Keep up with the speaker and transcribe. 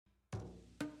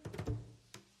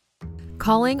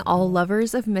Calling all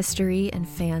lovers of mystery and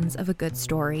fans of a good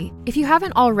story. If you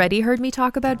haven't already heard me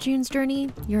talk about June's Journey,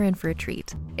 you're in for a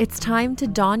treat. It's time to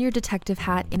don your detective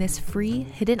hat in this free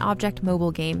hidden object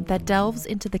mobile game that delves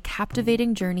into the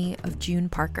captivating journey of June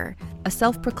Parker, a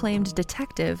self-proclaimed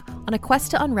detective on a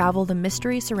quest to unravel the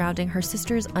mystery surrounding her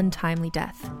sister's untimely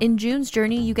death. In June's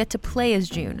Journey, you get to play as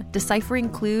June, deciphering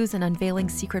clues and unveiling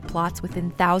secret plots within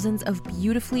thousands of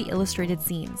beautifully illustrated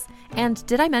scenes. And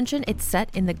did I mention it's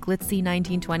set in the glitzy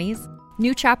 1920s?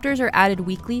 New chapters are added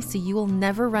weekly, so you will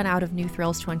never run out of new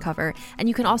thrills to uncover, and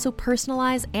you can also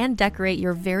personalize and decorate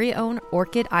your very own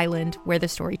Orchid Island where the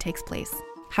story takes place.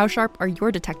 How sharp are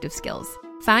your detective skills?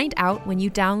 Find out when you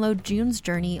download June's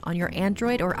Journey on your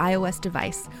Android or iOS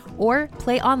device, or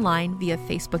play online via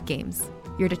Facebook Games.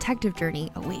 Your detective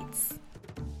journey awaits.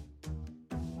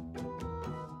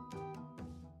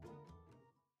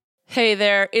 Hey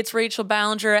there, it's Rachel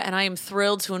Ballinger, and I am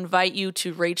thrilled to invite you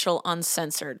to Rachel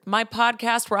Uncensored, my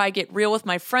podcast where I get real with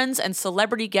my friends and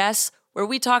celebrity guests, where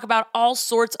we talk about all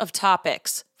sorts of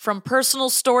topics. From personal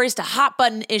stories to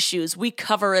hot-button issues, we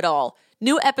cover it all.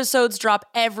 New episodes drop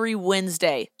every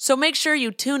Wednesday, so make sure you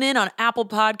tune in on Apple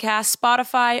Podcasts,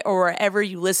 Spotify, or wherever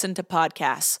you listen to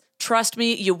podcasts. Trust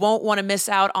me, you won't want to miss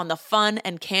out on the fun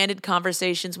and candid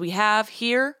conversations we have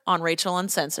here on Rachel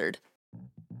Uncensored.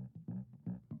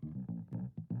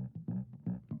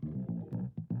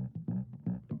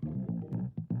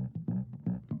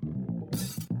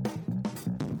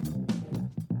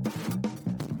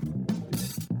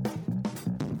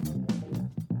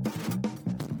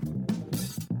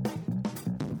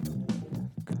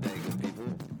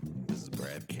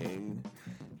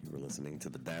 Listening to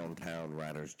the Downtown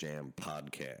Writers Jam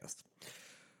podcast.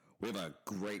 We have a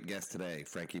great guest today,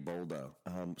 Frankie Bolda.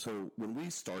 So when I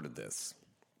started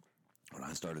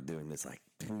doing this like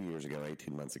 2 years ago,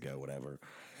 18 months ago, whatever,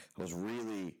 I was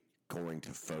really going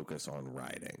to focus on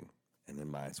writing. And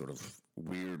in my sort of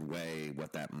weird way,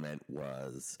 what that meant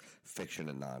was fiction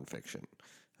and nonfiction.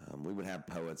 We would have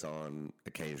poets on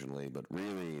occasionally, but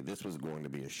really this was going to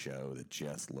be a show that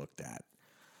just looked at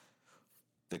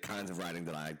the kinds of writing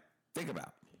that I think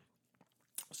about.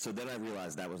 So then I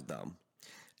realized that was dumb.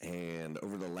 And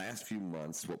over the last few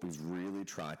months, what we've really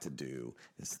tried to do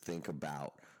is think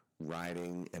about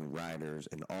writing and writers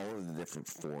and all of the different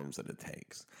forms that it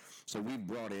takes. So we've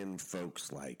brought in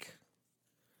folks like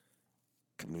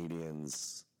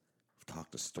comedians, we've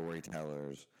talked to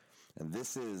storytellers, and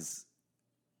this is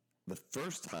the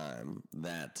first time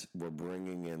that we're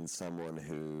bringing in someone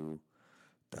who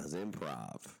does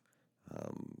improv.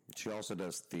 She also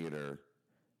does theater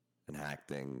and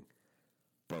acting.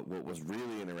 But what was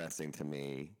really interesting to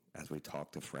me as we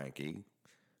talked to Frankie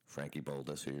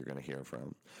Bolda, who you're going to hear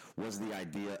from, was the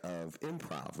idea of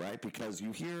improv, right? Because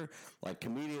you hear like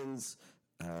comedians,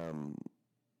 some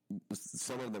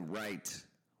of them write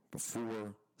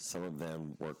before, some of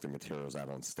them work their materials out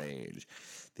on stage.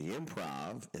 The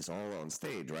improv is all on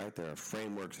stage, right? There are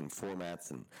frameworks and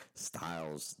formats and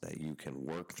styles that you can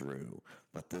work through.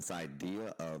 But this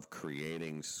idea of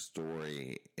creating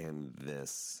story in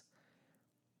this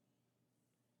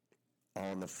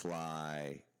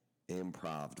on-the-fly,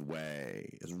 improv way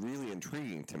is really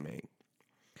intriguing to me.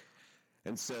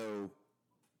 And so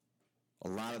a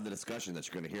lot of the discussion that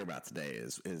you're going to hear about today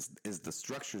is the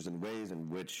structures and ways in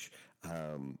which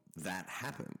that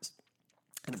happens.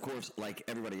 And of course, like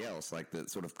everybody else, like the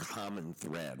sort of common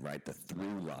thread, right, the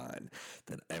through line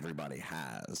that everybody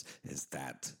has is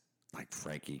that, like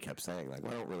Frankie kept saying, like,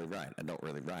 well, I don't really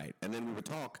write. And then we would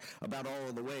talk about all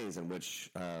of the ways in which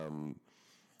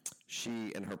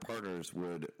she and her partners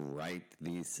would write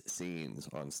these scenes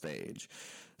on stage.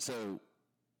 So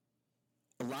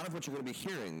a lot of what you're going to be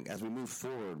hearing as we move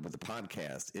forward with the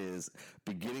podcast is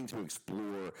beginning to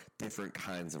explore different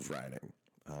kinds of writing.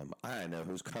 I know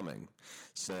who's coming.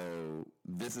 So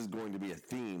this is going to be a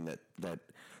theme that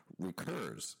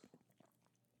recurs.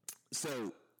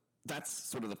 So that's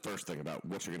sort of the first thing about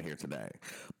what you're going to hear today.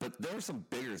 But there are some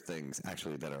bigger things,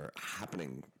 actually, that are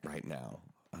happening right now.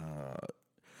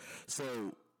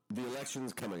 So the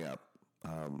election's coming up,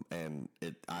 and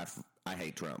I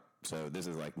hate Trump. So this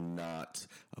is like not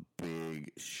a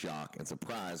big shock and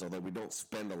surprise, although we don't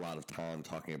spend a lot of time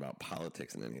talking about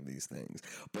politics and any of these things.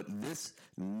 But this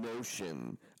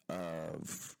notion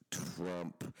of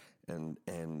Trump and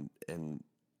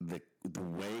the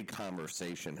way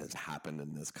conversation has happened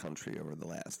in this country over the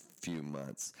last few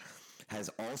months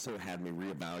has also had me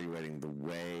reevaluating the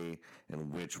way in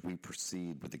which we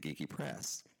proceed with the geeky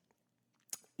press.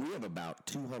 We have about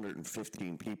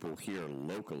 215 people here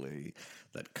locally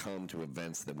that come to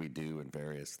events that we do and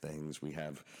various things. We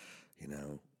have,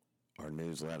 our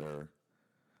newsletter.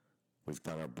 We've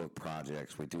done our book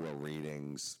projects. We do our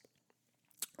readings.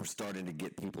 We're starting to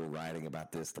get people writing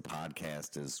about this. The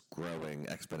podcast is growing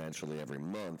exponentially every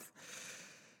month.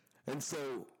 And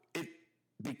so it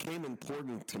became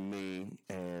important to me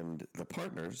and the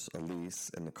partners,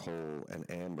 Elise and Nicole and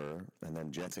Amber, and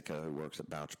then Jessica, who works at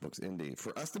Bouch Books Indie,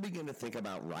 for us to begin to think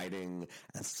about writing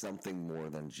as something more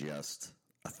than just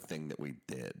a thing that we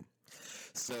did.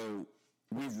 So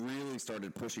we've really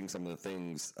started pushing some of the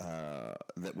things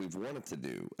that we've wanted to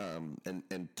do,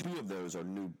 and two of those are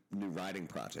new writing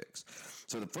projects.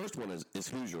 So the first one is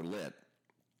Who's Your Lit,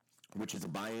 which is a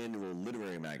biannual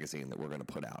literary magazine that we're going to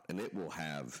put out, and it will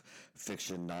have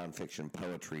fiction, nonfiction,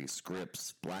 poetry,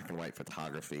 scripts, black and white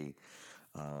photography.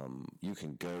 You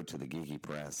can go to the Geeky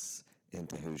Press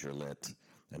into Who's Your Lit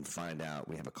and find out.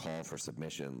 We have a call for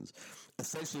submissions.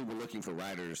 Essentially, we're looking for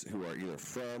writers who are either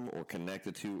from or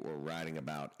connected to or writing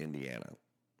about Indiana.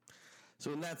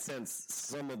 So in that sense,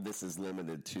 some of this is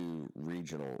limited to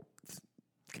regional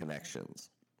connections.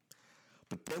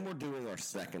 But then we're doing our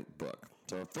second book.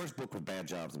 So our first book was Bad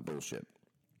Jobs and Bullshit,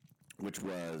 which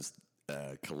was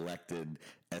collected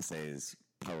essays,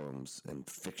 poems, and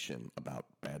fiction about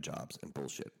bad jobs and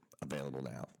bullshit, available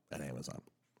now at Amazon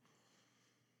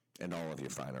and all of your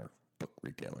finer book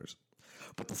retailers.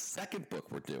 But the second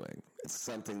book we're doing is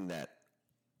something that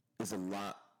is a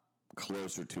lot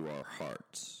closer to our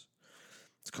hearts.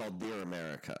 It's called Dear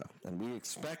America, and we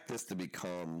expect this to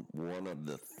become one of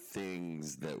the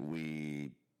things that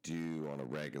we do on a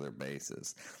regular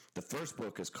basis. The first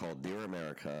book is called Dear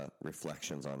America,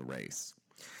 Reflections on Race,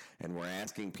 and we're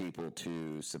asking people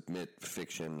to submit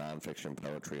fiction, nonfiction,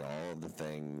 poetry, all of the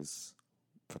things,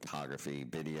 photography,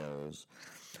 videos,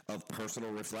 of personal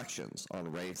reflections on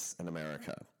race in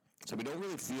America. So we don't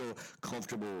really feel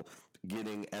comfortable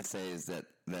getting essays that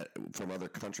from other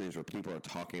countries where people are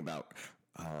talking about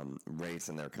race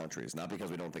in their countries. Not because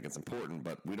we don't think it's important,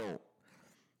 but we don't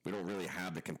really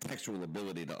have the contextual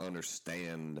ability to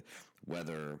understand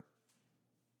whether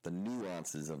the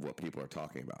nuances of what people are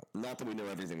talking about. Not that we know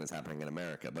everything that's happening in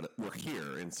America, but we're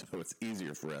here, and so it's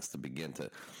easier for us to begin to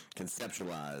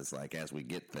conceptualize, like, as we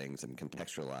get things and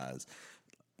contextualize,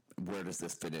 where does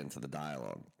this fit into the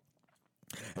dialogue?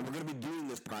 And we're going to be doing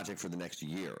this project for the next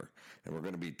year, and we're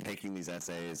going to be taking these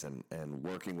essays and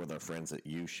working with our friends at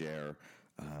UShare.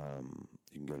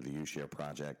 You can go to the UShare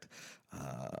project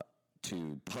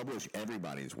to publish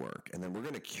everybody's work, and then we're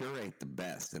going to curate the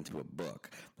best into a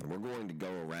book, and we're going to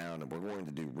go around and we're going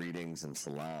to do readings and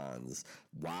salons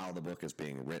while the book is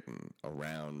being written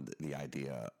around the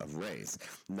idea of race.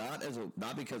 Not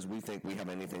because we think we have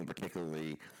anything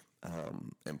particularly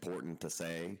important to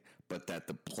say, but that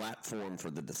the platform for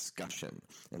the discussion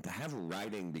and to have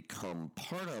writing become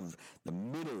part of the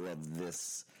middle of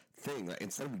this thing, right?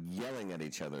 Instead of yelling at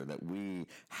each other, that we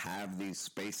have these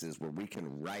spaces where we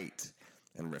can write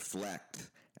and reflect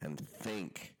and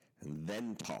think and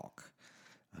then talk,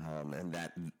 and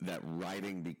that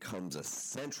writing becomes a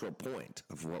central point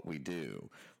of what we do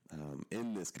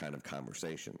in this kind of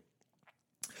conversation.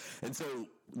 And so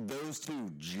those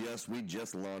two, we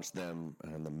just launched them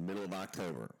in the middle of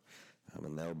October,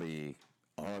 and they'll be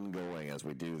ongoing as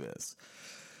we do this.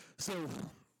 So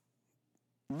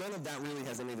none of that really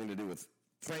has anything to do with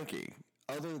Frankie,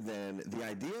 other than the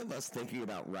idea of us thinking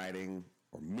about writing,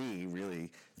 or me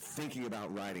really thinking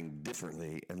about writing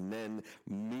differently, and then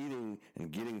meeting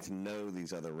and getting to know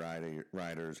these other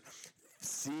writers,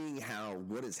 seeing how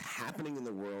what is happening in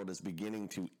the world is beginning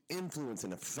to influence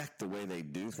and affect the way they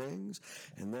do things,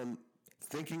 and then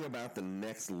thinking about the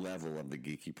next level of the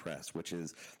Geeky Press, which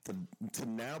is to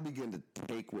now begin to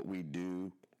take what we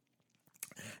do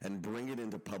and bring it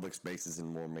into public spaces in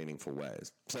more meaningful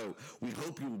ways. So we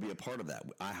hope you will be a part of that.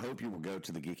 I hope you will go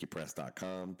to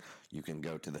thegeekypress.com. You can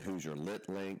go to the Who's Your Lit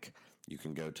link. You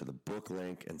can go to the book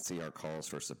link and see our calls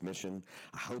for submission.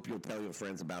 I hope you'll tell your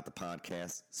friends about the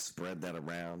podcast, spread that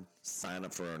around, sign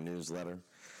up for our newsletter,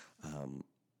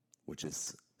 which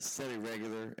is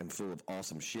semi-regular and full of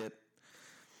awesome shit.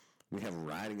 We have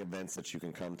writing events that you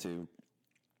can come to.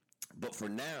 But for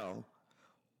now,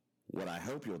 what I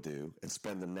hope you'll do is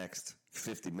spend the next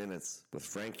 50 minutes with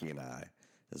Frankie and I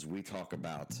as we talk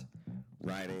about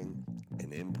writing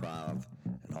and improv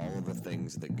and all of the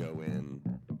things that go in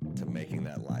to making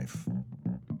that life.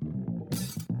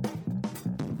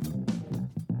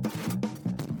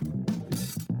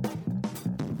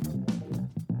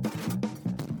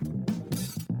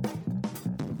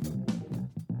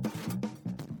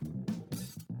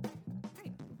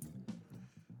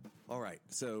 All right,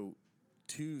 so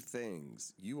two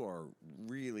things. You are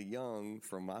really young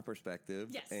from my perspective.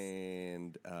 Yes.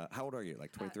 And how old are you?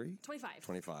 Like 23? 25.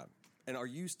 25. And are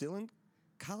you still in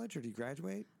college, or do you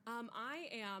graduate? I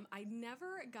am. I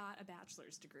never got a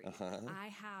bachelor's degree. I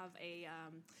have a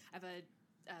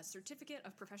certificate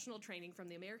of professional training from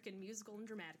the American Musical and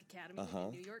Dramatic Academy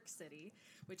in New York City,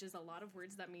 which is a lot of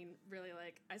words that mean really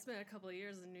like I spent a couple of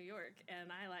years in New York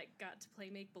and I like got to play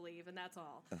make believe and that's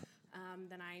all.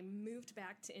 Then I moved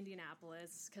back to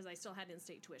Indianapolis because I still had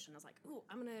in-state tuition. I was like, "Ooh,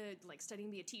 I'm gonna like study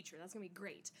and be a teacher. That's gonna be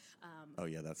great." Oh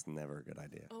yeah, that's never a good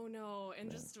idea. Oh no,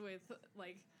 and just with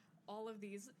like all of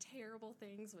these terrible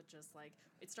things with just like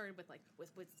it started with like with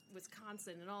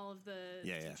Wisconsin and all of the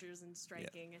teachers and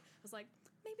striking. I was like,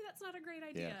 maybe that's not a great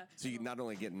idea. Yeah. So you not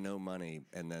only get no money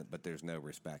but there's no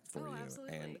respect for you,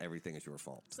 absolutely. and everything is your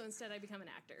fault. So instead, I become an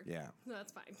actor. Yeah, so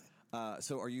that's fine.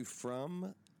 So are you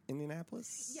from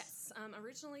Indianapolis? Yes,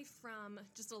 originally from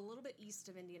just a little bit east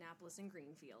of Indianapolis in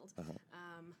Greenfield.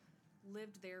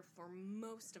 Lived there for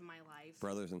most of my life.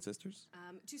 Brothers and sisters?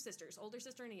 2 sisters, older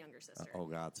sister and a younger sister. Oh,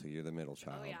 God, so you're the middle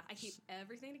child. Oh, yeah, I keep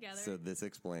everything together. So this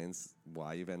explains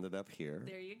why you've ended up here.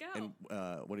 There you go. And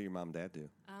what do your mom and dad do?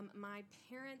 My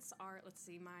parents are,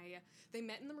 they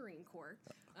met in the Marine Corps.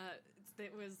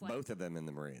 It was like... Both of them in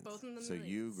the Marines. Both in the So Marines.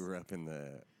 you grew up in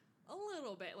the... A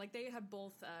little bit. Like, they had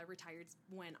both retired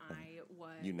when I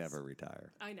was... You never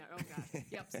retire. I know. Oh, God.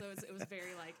 Yep. So it was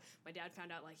very, like, my dad found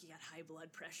out, like, he had high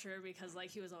blood pressure because,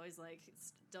 like, he was always, like,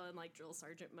 still in, like, drill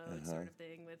sergeant mode sort of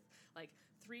thing with, like,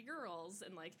 3 girls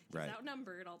and, like, he's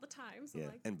outnumbered all the time. So,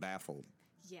 like... And baffled.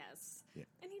 Yes. Yeah.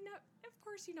 And of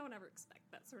course, you don't ever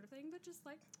expect that sort of thing, but just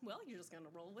like, well, you're just going to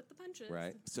roll with the punches.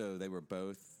 Right. So they were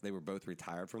both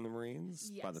retired from the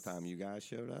Marines by the time you guys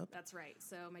showed up? That's right.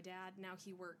 So my dad, now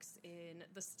he works in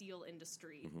the steel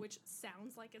industry, which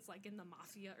sounds like it's like in the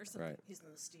mafia or something. Right. He's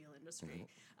in the steel industry.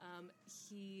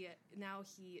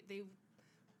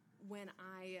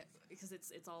 Because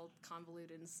it's all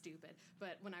convoluted and stupid,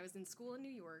 but when I was in school in New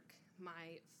York,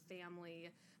 my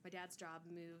dad's job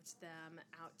moved them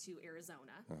out to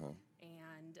Arizona,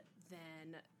 and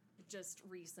then just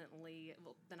recently,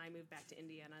 then I moved back to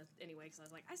Indiana anyway, because I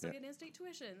was like, I still get in-state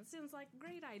tuition. It seems like a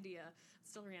great idea.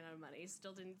 Still ran out of money.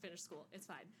 Still didn't finish school. It's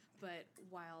fine. But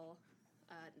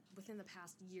within the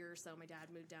past year or so, my dad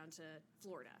moved down to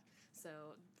Florida. So,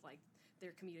 like,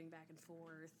 they're commuting back and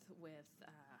forth with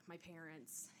my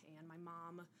parents, and my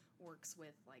mom works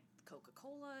with, like,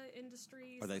 Coca-Cola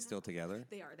industry. Are they still together?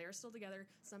 They are. They're still together.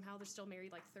 Somehow they're still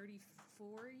married, like,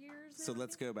 34 years now. So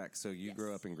let's go back. So you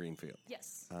grew up in Greenfield.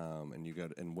 Yes.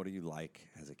 And what do you like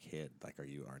as a kid? Like, are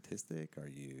you artistic? Are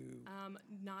you...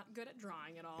 Not good at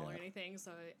drawing at all or anything,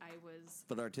 so I was...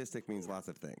 But artistic means lots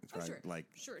of things, right? Sure. Like...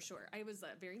 Sure. I was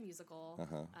very musical.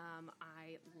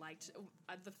 I liked...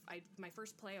 my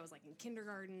first play, I was, like, in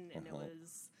kindergarten, and it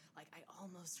was... Like, I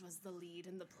almost was the lead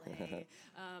in the play.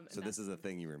 So this is a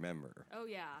thing you remember. Oh,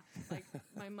 yeah. Like,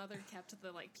 my mother kept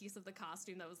the, like, piece of the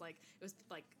costume that was, like... It was,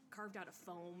 like, carved out of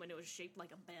foam, and it was shaped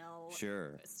like a bell.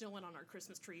 Sure. It still went on our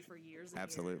Christmas tree for years and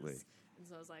Absolutely. years. And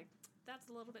so I was like... That's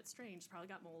a little bit strange. Probably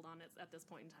got mold on it at this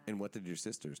point in time. And what did your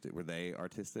sisters do? Were they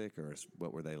artistic, or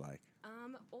what were they like?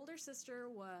 Older sister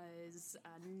was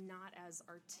not as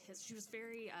artistic. She was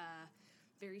very,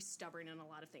 very stubborn in a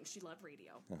lot of things. She loved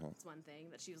radio. That's one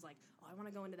thing that she was like, oh, I want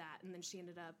to go into that. And then she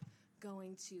ended up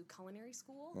going to culinary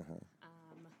school.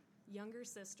 Younger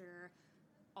sister,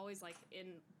 always like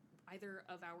in either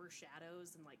of our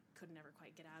shadows and like could never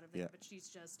quite get out of it. Yeah. But she's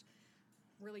just...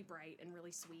 really bright and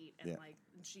really sweet, and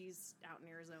she's out in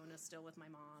Arizona still with my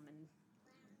mom, and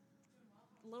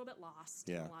a little bit lost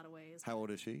in a lot of ways. How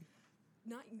old is she?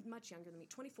 Not much younger than me.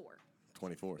 24.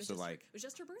 24. So like it was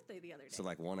just her birthday the other day. So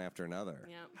like one after another.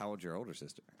 Yeah. How old's your older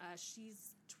sister?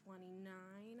 She's 29.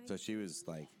 So she was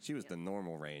the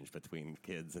normal range between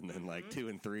kids, and then like 2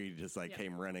 and 3 just like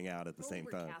came running out at the same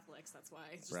we're time. Catholics, that's why.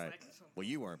 It's just right. Like, well,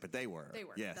 you weren't, but they were. They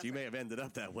were. Yes, you may have ended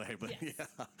up that way, but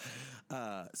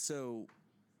yeah. So.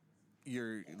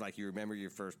 You remember your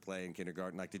first play in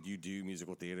kindergarten? Like, did you do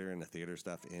musical theater and the theater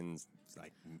stuff in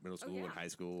like middle school and high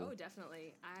school? Oh,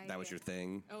 definitely. That was your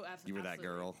thing? Oh, absolutely. You were that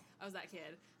girl? I was that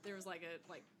kid. There was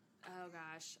oh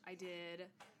gosh, I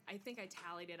think I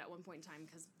tallied it at one point in time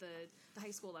because the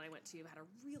high school that I went to had a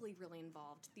really, really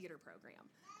involved theater program.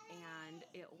 And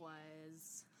it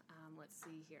was, let's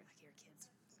see here. I hear kids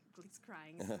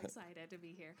crying, so excited to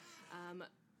be here.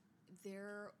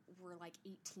 there were like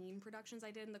 18 productions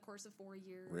I did in the course of 4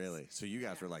 years. Really? So you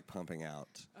guys were like pumping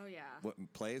out. Oh yeah. What,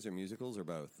 plays or musicals or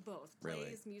both? Both. Really?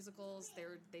 Plays, musicals.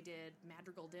 They did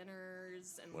madrigal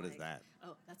dinners and What is that?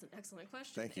 Oh, that's an excellent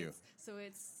question. Thank you.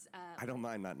 It's I don't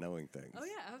mind not knowing things. Oh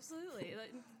yeah, absolutely.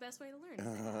 The best way to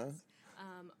learn.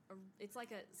 It's like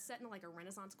set in like a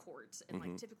Renaissance court, and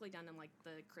like typically done in like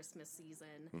the Christmas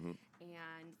season. And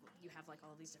you have like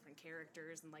all these different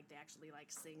characters, and like they actually like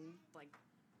sing like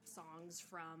songs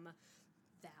from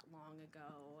that long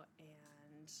ago.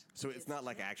 And so it's not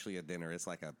like actually a dinner; it's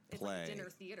like a play. It's like a dinner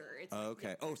theater. It's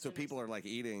okay. So people are like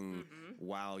eating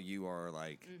while you are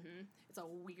like. It's a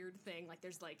weird thing. Like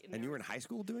there's like. And you were in high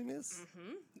school doing this?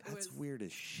 That's weird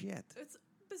as shit. It's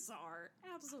bizarre.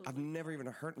 Absolutely. I've never even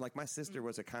heard. Like my sister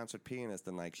was a concert pianist,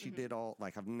 and like she did all.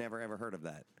 Like I've never ever heard of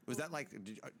that. Was that like?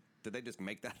 Did they just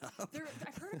make that up?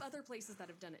 I've heard of other places that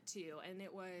have done it too, and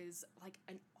it was like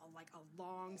a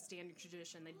long standing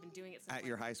tradition. They'd been doing it since at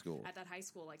your high school. At that high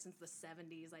school, like since the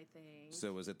 70s, I think.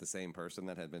 So was it the same person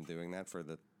that had been doing that for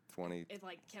the 20? It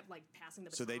like kept like passing the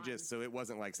baton. So they just it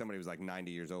wasn't like somebody was like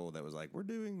 90 years old that was like, we're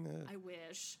doing this. I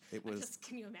wish. It was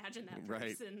can you imagine that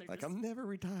right. person? They're like just, I'm never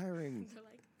retiring. They're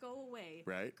like, go away,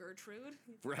 right, Gertrude.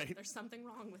 Right. There's something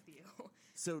wrong with you.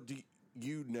 So do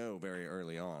you know very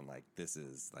early on, like this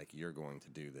is like you're going to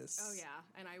do this? Oh yeah,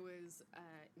 and I was,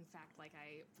 in fact, like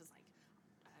I was like.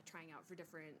 Trying out for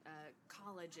different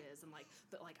colleges and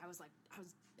but I was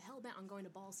hell bent on going to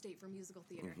Ball State for musical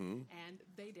theater, and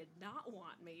they did not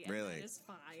want me. And really, that is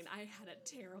fine. I had a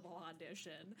terrible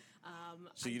audition.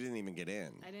 So you didn't even get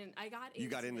in. I didn't. I got. You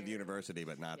got into the university,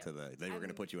 but not to the. They were going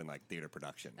to put you in like theater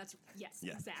production. Yes,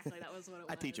 exactly. That was what it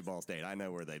was. I teach at Ball State. I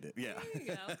know where they did. Yeah. There you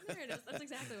go. There it is. That's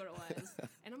exactly what it was.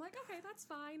 And I'm like, okay, that's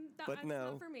fine. But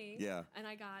no, not for me. Yeah. And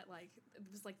I got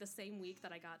it was like the same week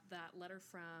that I got that letter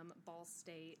from Ball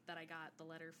State. That I got the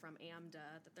letter from AMDA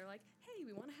that they're like, hey,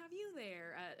 we want to have you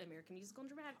there at American Musical and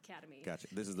Dramatic Academy. Gotcha.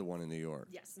 This is the one in New York.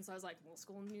 Yes. And so I was like, well,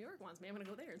 school in New York wants me. I'm going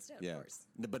to go there instead, yeah. of course.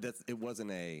 But it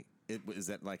wasn't is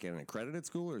that like an accredited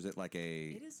school or is it like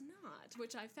a... It is not,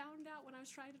 which I found out when I was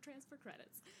trying to transfer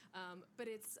credits. But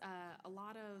it's a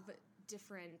lot of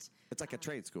different... It's like a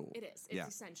trade school. It is. It's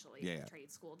essentially a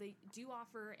trade school. They do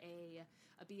offer a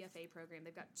BFA program.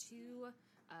 They've got two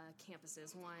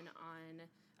campuses, one on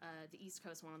the East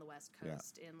Coast, one on the West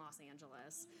Coast in Los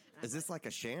Angeles. And is this like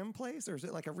a sham place or is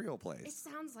it like a real place? It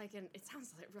sounds like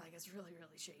it's really,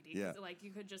 really shady. Yeah. Like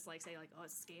you could just like say like, oh,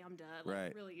 it's scammed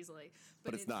really easily.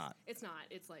 But it's not. It's not.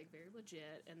 It's like very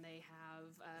legit, and they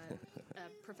have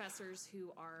professors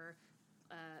who are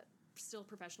still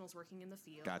professionals working in the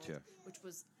field. Gotcha. Which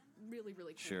was really,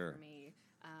 really cool for me.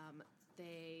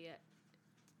 They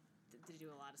do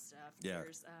a lot of stuff. Yeah.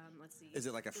 There's, let's see. Is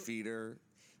it like a feeder?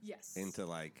 Yes. Into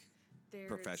like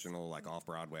professional, like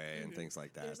off-Broadway and things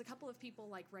like that? There's a couple of people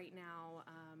like right now.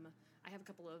 I have a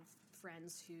couple of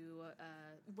friends who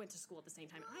went to school at the same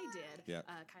time I did. Yeah.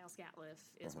 Kyle Scatliff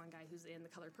is one guy who's in The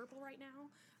Color Purple right now.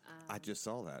 I just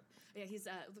saw that. Yeah, he's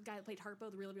the guy that played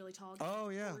Harpo, the really, really tall guy. Oh,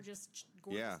 yeah. Gorgeous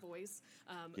voice.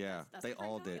 That's they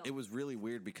all did. Kyle. It was really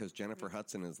weird because Jennifer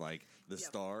Hudson is like the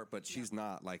star, but she's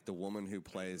not like the woman who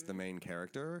plays the main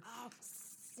character. Oh,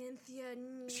 Cynthia.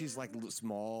 She's like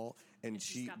small, and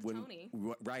she's got the Tony.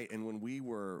 Right. And when we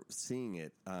were seeing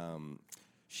it,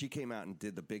 she came out and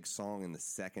did the big song in the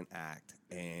second act,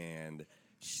 and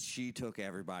she took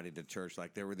everybody to church.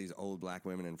 Like there were these old black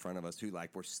women in front of us who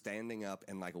like were standing up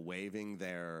and like waving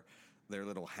their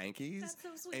little hankies. That's so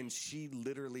sweet. And she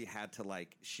literally had to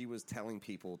she was telling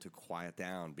people to quiet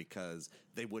down because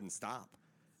they wouldn't stop.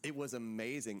 It was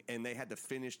amazing, and they had to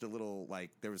finish the little,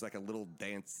 there was a little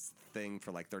dance thing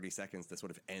for 30 seconds to sort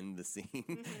of end the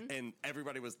scene, and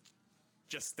everybody was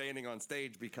just standing on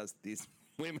stage because these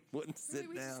women wouldn't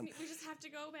sit down. We just have to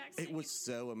go back. It was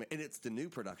so amazing, and it's the new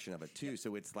production of it too,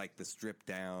 so it's like the stripped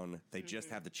down, they just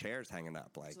have the chairs hanging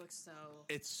up. It looks so...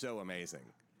 It's so amazing.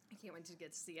 I can't wait to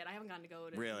get to see it. I haven't gotten to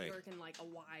go to New York in a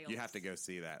while. You have to go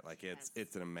see that.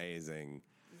 It's an amazing...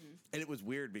 And it was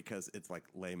weird because it's like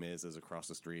Les Mis is across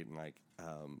the street, and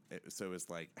so it's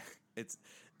it's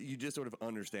you just sort of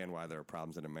understand why there are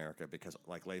problems in America because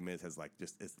Les Mis has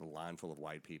it's the line full of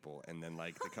white people, and then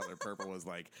The Color Purple was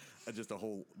just a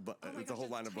whole it's a whole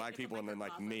line of black people, and then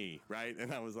me, right?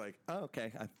 And I was like, oh,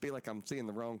 okay, I feel like I'm seeing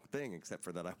the wrong thing, except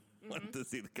for that I wanted to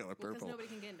see The Color Purple because nobody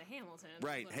can get into Hamilton,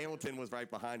 right? Hamilton was right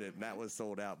behind it, and that was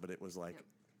sold out, but it was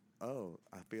oh,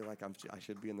 I feel like I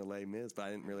should be in the Les Mis, but I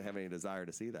didn't really have any desire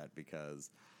to see that because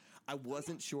I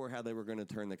wasn't sure how they were going to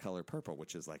turn The Color Purple,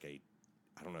 which is I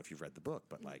don't know if you've read the book,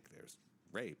 but there's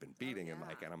rape and beating and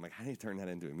I'm like, how do you turn that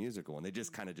into a musical? And they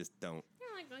just kind of just don't.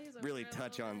 Yeah, like, well, he's a really real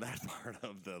touch on guy. that part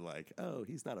of the like, oh,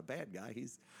 he's not a bad guy.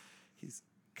 He's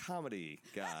comedy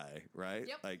guy, right?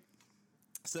 Yep. Like,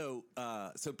 so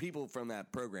people from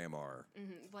that program are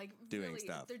like doing really,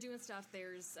 stuff. They're doing stuff.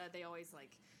 There's they always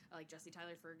like Jesse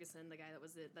Tyler Ferguson, the guy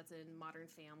that's in Modern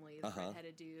Family, the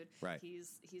redheaded dude. Right.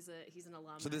 He's an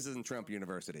alum. So this isn't Trump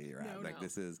University you're at. No, Like no.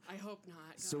 this is. I hope not.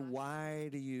 So gosh. why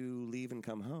do you leave and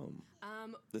come home?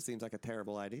 This seems like a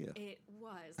terrible idea. It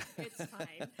was. It's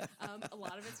fine. A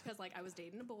lot of it's because like I was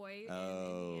dating a boy in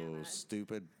Oh, Indiana.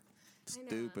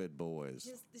 stupid boys.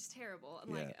 It's terrible.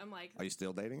 I'm like. Are you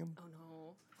still dating him? Oh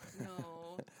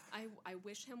no. I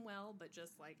wish him well, but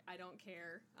just like I don't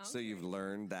care. So you've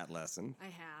learned that lesson. I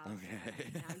have.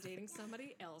 Okay. Now I'm dating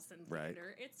somebody else in Right.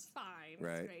 theater. It's fine.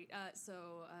 Right. It's great. So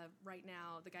right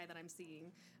now, the guy that I'm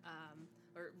seeing,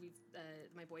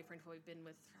 my boyfriend who I've been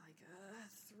with for like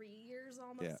 3 years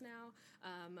almost now.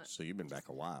 So you've been back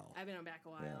a while. I've been back a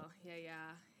while.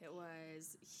 Yeah. It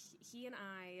was he and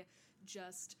I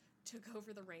just took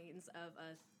over the reins of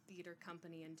a theater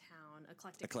company in town,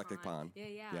 Eclectic Pond.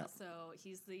 Yeah. So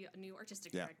he's the new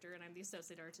artistic director, and I'm the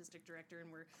associate artistic director,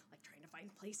 and we're like trying to find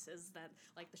places that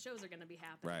like the shows are going to be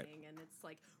happening, and it's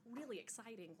like really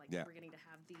exciting. Like we're getting to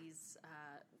have these.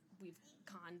 We've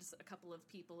conned a couple of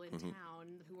people in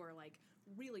town who are like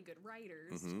really good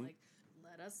writers to like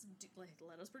let us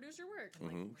produce your work. And,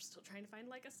 like we're still trying to find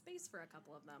like a space for a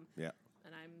couple of them. Yeah.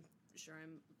 And I'm sure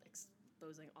I'm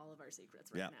exposing all of our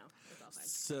secrets right now. It's all fine.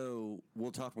 So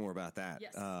we'll talk more about that.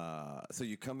 Yes. So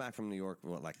you come back from New York,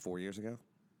 what, like 4 years ago?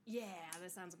 Yeah,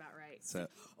 that sounds about right. So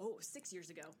 6 years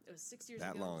ago. It was 6 years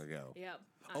that ago. long ago. Yep.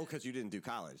 Oh, because you didn't do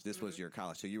college. This was your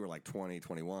college. So you were like 20,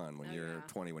 21 when you're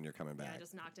 20 when you're coming back. Yeah, I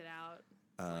just knocked it out.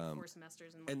 Like 4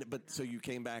 semesters. So you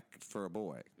came back for a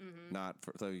boy, not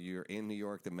for, so you're in New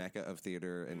York, the mecca of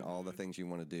theater and all the things you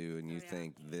want to do, and you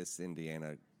think this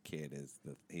Indiana kid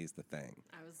he's the thing.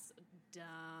 I was a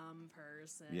dumb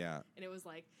person. Yeah. And it was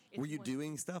like... Were you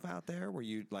doing stuff out there? Were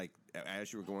you like,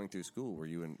 as you were going through school, were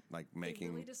you making...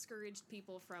 It really discouraged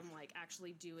people from like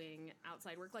actually doing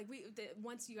outside work. Like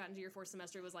once you got into your 4th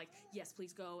semester, it was like, yes,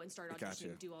 please go and start auditioning,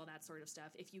 Gotcha. do all that sort of stuff.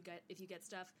 If you get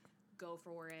stuff, go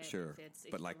for it. Sure, if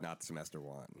but like not semester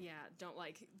 1. Yeah, don't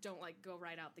go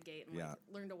right out the gate and like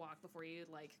learn to walk before you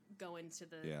like go into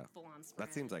the full on sprint.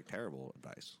 That seems like terrible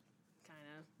advice. Kind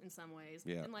of in some ways.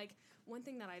 Yeah. And like one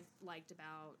thing that I've liked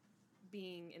about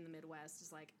being in the Midwest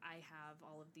is like I have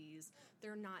all of these.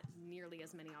 There are not nearly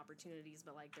as many opportunities,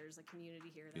 but like there's a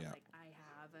community here that like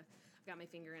I've got my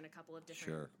finger in a couple of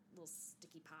different little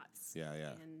sticky pots. Yeah.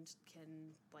 And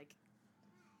can like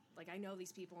I know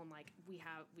these people and like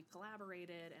we've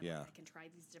collaborated and like, I can try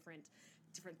these different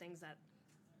things that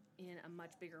in a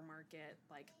much bigger market,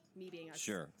 like me being a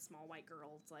small white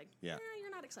girl, it's like, you're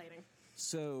not exciting.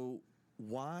 So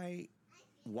why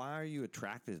are you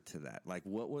attracted to that? Like,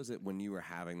 what was it when you were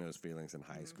having those feelings in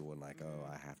high school and like, oh,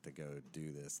 I have to go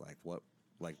do this? Like, what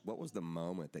was the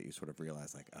moment that you sort of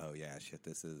realized like, oh yeah, shit,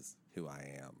 this is who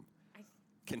I am?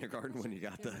 Kindergarten when you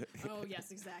got the... Oh,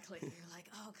 yes, exactly. You're like,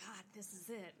 oh, God, this is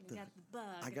it. You got the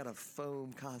bug. I got a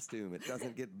foam costume. It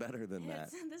doesn't get better than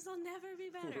that. This will never be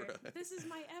better. Right. This is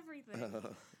my everything.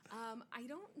 I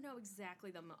don't know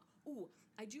exactly Ooh,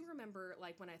 I do remember,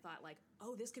 like, when I thought, like,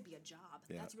 oh, this could be a job.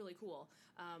 Yeah. That's really cool.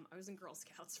 I was in Girl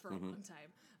Scouts for a long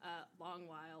time. Long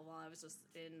while I was just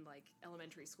in, like,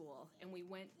 elementary school. And we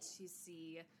went to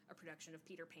see a production of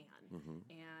Peter Pan.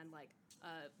 And, like,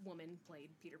 a woman played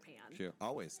Peter Pan. Sure,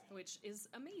 always. Which is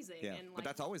amazing. Yeah, and, like, but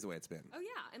that's always the way it's been. Oh,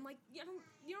 yeah. And, like, you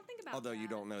don't think about Although that. you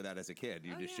don't know that as a kid.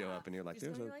 You just show up and you're like,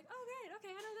 you're like, oh, great. Okay,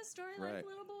 I know this story. Like, Right.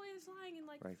 little boy is flying and,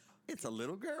 like... Right. It's a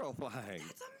little girl flying.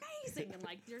 That's amazing. And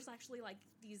like, there's actually like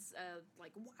these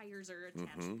like wires are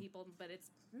attached to people, but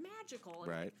it's magical.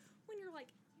 And, Right. like, when you're like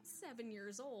 7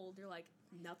 years old, you're like,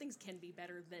 nothing's can be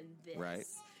better than this. Right.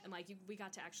 And like, we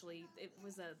got to actually, it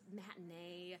was a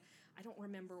matinee. I don't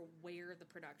remember where the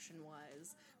production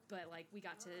was, but like, we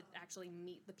got to actually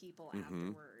meet the people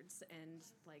afterwards and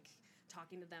like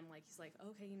talking to them. Like, he's like,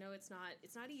 okay,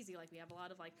 it's not easy. Like, we have a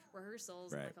lot of like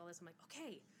rehearsals and like all this. I'm like,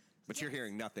 okay. But you're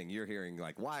hearing nothing. You're hearing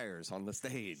like wires on the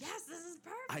stage. Yes, this is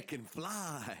perfect. I can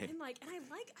fly. And like, I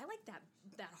like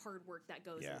that hard work that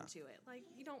goes into it. Like,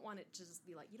 you don't want it to just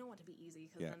be like, you don't want it to be easy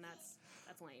because then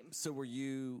that's lame. So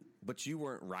but you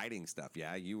weren't writing stuff,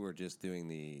 yeah? You were just doing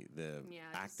the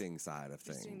acting side of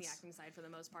things. Just doing the acting side for the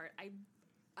most part.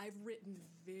 I've written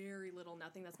very little,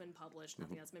 nothing that's been published,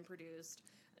 nothing that's been produced,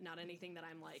 not anything that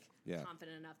I'm like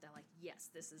confident enough that like, yes,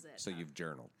 this is it. So you've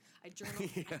journaled. I journal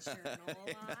a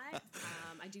lot.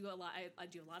 I do a lot. I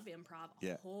do a lot of improv.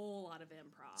 A whole lot of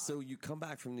improv. So you come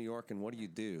back from New York, and what do you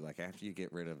do? Like after you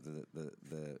get rid of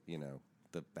the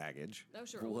the baggage. Oh,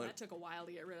 sure. Well, that took a while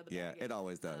to get rid of the baggage. Yeah, it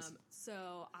always does.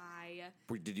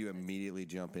 Did you immediately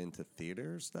jump into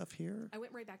theater stuff here? I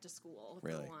went right back to school.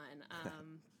 Really? For one.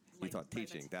 You thought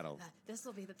teaching, this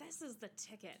is the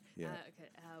ticket. Yeah.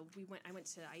 I went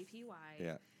to IUPUI.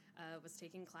 Yeah. Was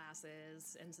taking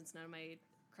classes, and since none of my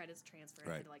credits transferred,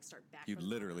 right. I had to like start back. You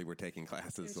literally were taking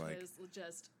classes, which was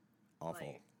just awful,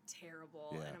 like, terrible.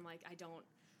 Yeah. And I'm like, I don't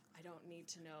need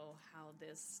to know how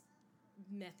this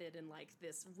method and like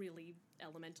this really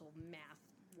elemental math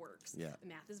works. Yeah.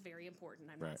 Math is very important.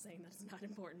 I'm right. not saying that it's not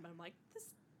important, but I'm like,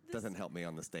 this doesn't help me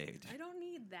on the stage. I don't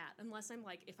need that unless I'm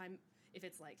like, if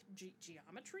it's like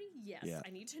geometry, yes, yeah.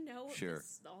 I need to know sure.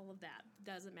 all of that.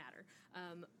 Doesn't matter.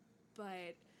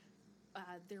 But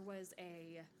there was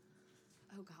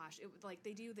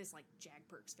they do this like JAG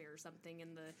Perks Fair or something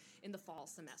in the fall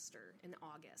semester in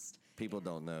August. People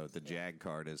don't know the JAG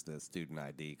card is the student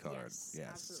ID card.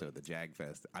 Yes. So the JAG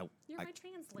Fest. You're my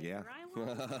translator. Yeah. I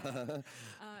love that.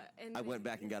 I went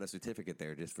back and got a certificate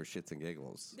there just for shits and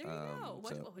giggles. There you go.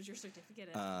 What was your certificate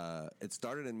in? It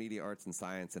started in media arts and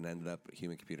science and ended up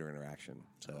human computer interaction.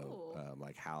 So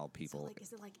like how people. So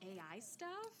is it like AI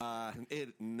stuff?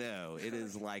 It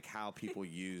is like how people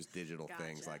use digital Gotcha.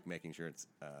 things, like making sure it's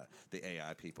the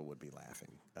AI people would be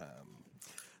laughing.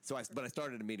 But I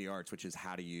started in media arts, which is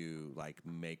how do you like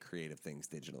make creative things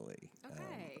digitally.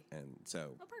 Okay.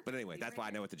 But anyway, that's why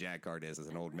I know what the JAG card is as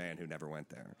an old man who never went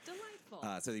there.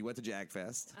 Delightful. So you went to JAG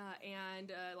Fest.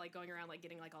 And like going around like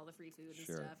getting like all the free food and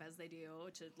sure. stuff as they do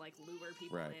to like lure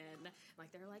people right. in.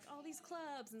 Like there are like all these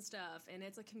clubs and stuff, and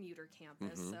it's a commuter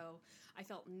campus, mm-hmm. so I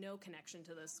felt no connection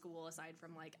to the school aside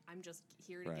from like I'm just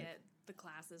here to right. get the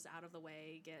classes out of the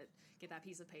way, get that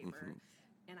piece of paper. Mm-hmm.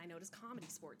 And I noticed comedy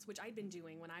sports, which I'd been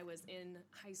doing when I was in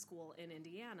high school in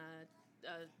Indiana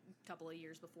a couple of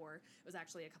years before. It was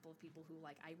actually a couple of people who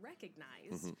like I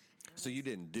recognized. Mm-hmm. So you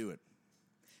didn't do it.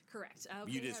 Correct.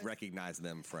 You just recognized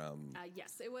them from.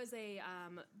 Yes, it was a.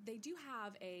 They do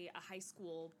have a high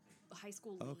school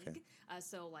league. Okay.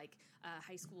 So like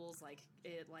high schools like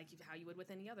how you would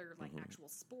with any other like mm-hmm. actual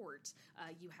sport.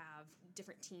 You have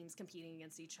different teams competing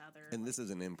against each other. And this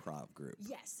is an improv group.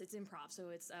 Yes, it's improv. So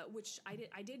it's which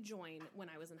I did join when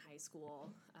I was in high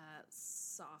school,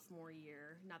 sophomore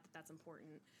year. Not that that's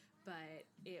important. But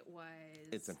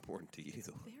it's important to you.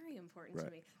 Very important right.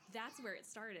 to me. That's where it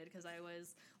started because I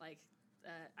was like,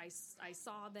 I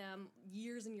saw them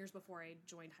years and years before I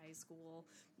joined high school.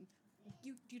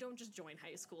 You don't just join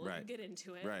high school. Right. You get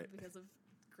into it right. because of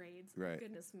grades. Right.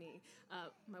 Goodness me.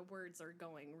 My words are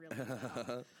going really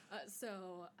well.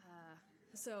 So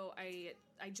I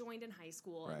joined in high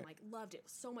school right. and like loved it. It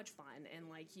was so much fun and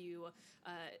like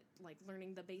like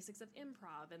learning the basics of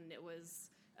improv and it was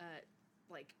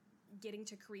like getting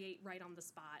to create right on the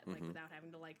spot like mm-hmm. without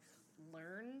having to like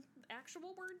learn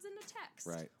actual words into text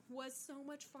right. was so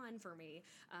much fun for me.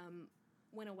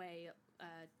 Went away.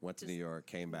 Went to New York,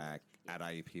 came back at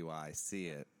IUPUI, see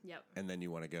it, yep. and then you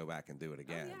want to go back and do it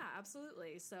again. Oh, yeah,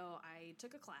 absolutely. So I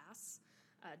took a class.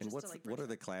 And what are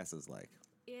the classes like?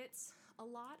 It's a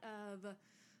lot of,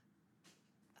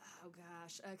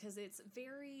 because it's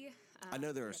very... I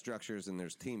know there are structures and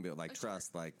there's team build, like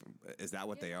trust, sure. like, is that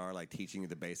what they are? Like teaching you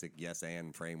the basic yes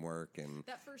and framework and...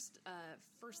 That first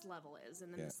level is,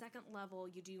 and then the second level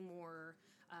you do more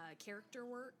character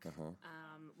work,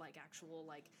 like actual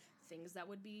like things that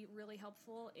would be really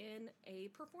helpful in a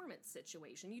performance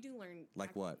situation. You do learn...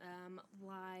 Like what?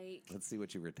 Like... Let's see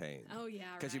what you retain. Oh, yeah,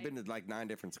 Because you've been to like 9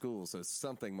 different schools, so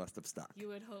something must have stuck. You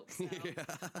would hope so.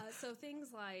 So things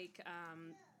like...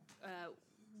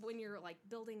 when you're like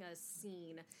building a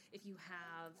scene, if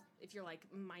you're like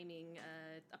miming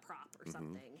a prop or mm-hmm.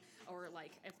 something, or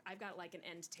like if I've got like an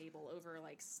end table over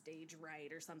like stage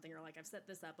right or something, or like I've set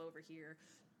this up over here,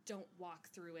 don't walk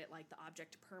through it like the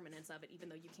object permanence of it, even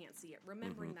though you can't see it.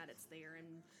 Remembering mm-hmm. that it's there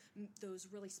and those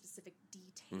really specific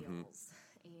details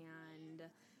and.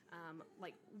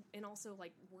 And also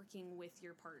like working with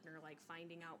your partner, like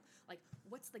finding out like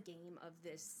what's the game of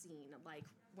this scene. Like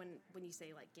when you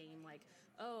say like game, like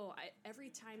every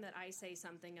time that I say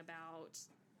something about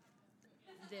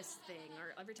this thing,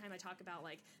 or every time I talk about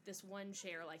like this one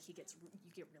chair, like you get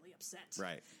really upset,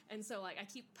 right? And so like I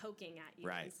keep poking at you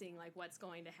right. and seeing like what's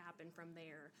going to happen from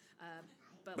there.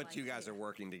 But like, you guys are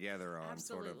working together on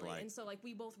absolutely. Sort of like... And so, like,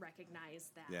 we both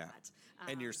recognize that. Yeah.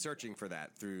 And you're searching for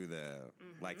that through the...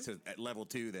 Mm-hmm. Like, so at level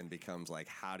 2 then becomes, like,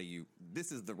 how do you...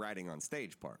 This is the writing on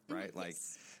stage part, right? Mm-hmm. Like,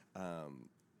 yes.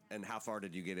 And how far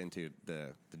did you get into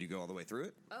the... Did you go all the way through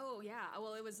it? Oh, yeah.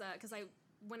 Well, it was... Because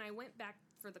when I went back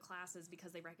for the classes,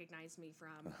 because they recognized me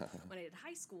from when I did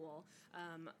high school,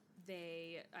 I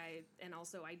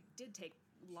did take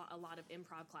a lot of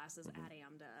improv classes at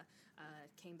AMDA,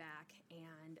 came back,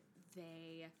 and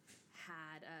they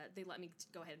had they let me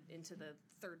go ahead into the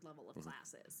third level of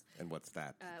classes. And what's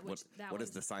that? What is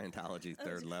the Scientology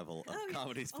third level of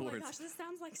comedy sports? Oh my gosh, this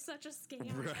sounds like such a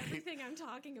scam. Right. Everything I'm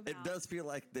talking about. It does feel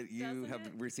like that you have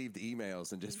received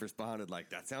emails and just responded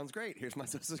like, that sounds great. Here's my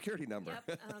social security number.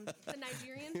 Yep. The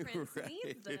Nigerian prince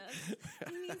needs this.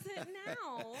 He needs it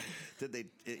now. Did they?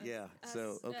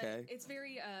 So, okay. It's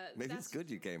very... maybe it's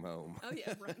good you came home. Oh,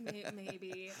 yeah.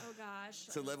 Maybe. Oh, gosh.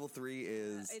 So level 3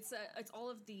 is... It's all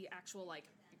of the actual, like,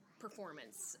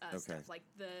 performance stuff. Like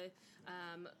the...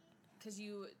 because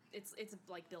it's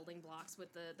like building blocks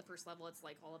with the first level. It's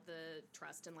like all of the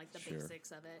trust and like the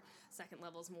basics of it. Second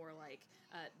level is more like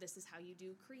this is how you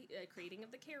do creating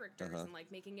of the characters and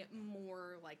like making it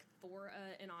more like for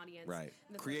an audience. Right.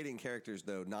 Creating characters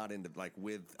though, not into like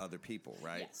with other people,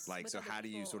 right? Yes, like so, how do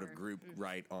you sort of group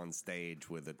write on stage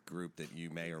with a group that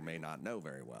you may or may not know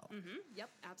very well? Mm-hmm. Yep,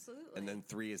 absolutely. And then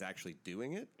 3 is actually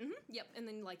doing it. Mm-hmm. Yep, and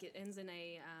then like it ends in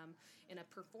a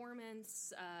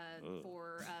performance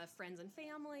for friends and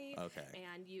family. Okay.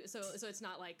 And so it's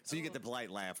not like... So you get the polite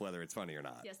laugh whether it's funny or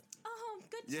not. Yes. Oh,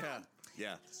 good job.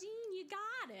 Yeah. Gene, you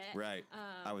got it. Right.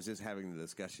 I was just having the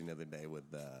discussion the other day with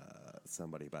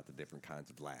somebody about the different kinds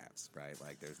of laughs, right?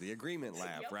 Like there's the agreement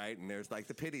laugh, Yep. right? And there's like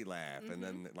the pity laugh. And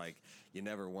then like you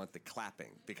never want the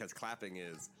clapping because clapping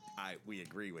is, we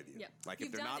agree with you. Yep. Like You've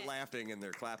if they're done not it. laughing and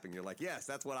they're clapping, you're like, yes,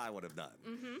 that's what I would have done.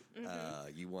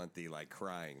 You want the like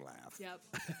crying laugh. Yep.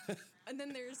 And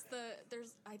then there's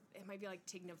it might be like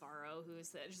Tig Navarro who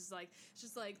said it's just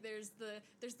like there's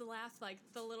the laugh, like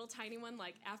the little tiny one,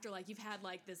 like after like you've had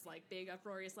like this like big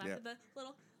uproarious laugh, and the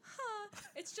little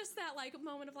it's just that like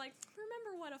moment of like,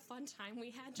 remember what a fun time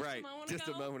we had just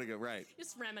a moment ago, right?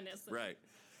 Just reminiscing, right?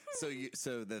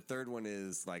 So the third one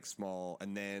is like small,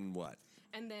 and then what?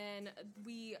 And then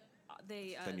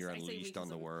then you're unleashed on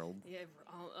the world. Yeah,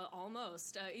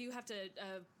 almost. You have to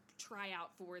try out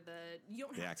for you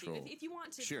don't have to. If you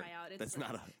want to try out, that's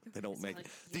not they don't make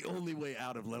the only way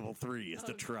out of level 3 is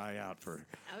to try out for.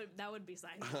 That would be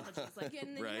Scientology. It's like,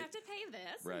 and then you have to pay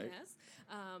this and this.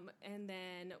 And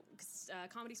then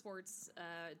Comedy Sports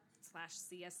 /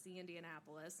 CSC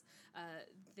Indianapolis,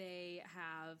 they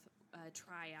have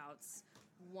tryouts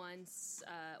once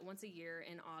a year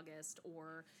in August,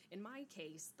 or in my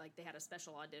case, like they had a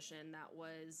special audition that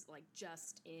was like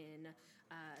just in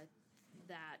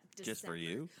that December. Just for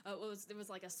you? It was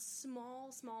like a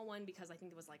small one because I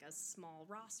think it was like a small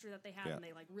roster that they had and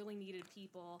they like really needed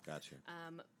people. Gotcha.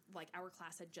 Like our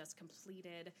class had just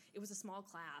completed. It was a small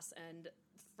class, and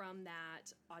from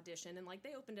that audition, and like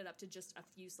they opened it up to just a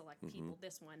few select people.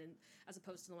 This one, and as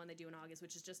opposed to the one they do in August,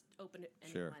 which is just open to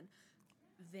anyone.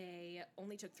 They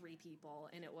only took 3 people,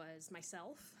 and it was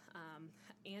myself,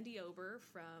 Andy Ober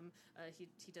from he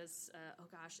does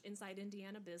Inside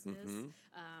Indiana Business,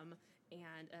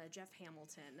 and Jeff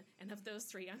Hamilton. And of those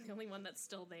 3, I'm the only one that's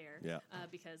still there. Yeah.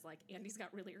 Because like Andy's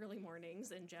got really early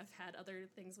mornings, and Jeff had other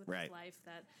things with his life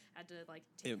that had to like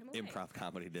take him away. Improv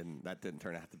comedy didn't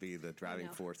turn out to be the driving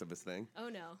force of his thing. Oh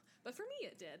no, but for me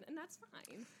it did, and that's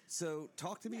fine. So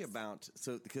talk to me about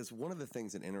because one of the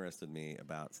things that interested me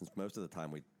about, since most of the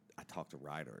time I talk to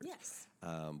writers. Yes.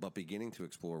 But beginning to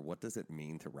explore, what does it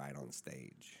mean to write on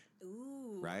stage?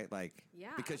 Ooh. Right? Like,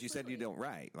 because you said you don't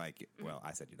write. Like, well,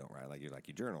 I said you don't write. Like,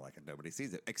 you journal. Like, nobody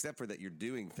sees it. Except for that you're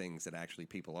doing things that actually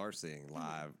people are seeing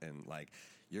live. And, like,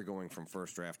 you're going from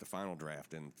first draft to final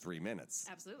draft in 3 minutes.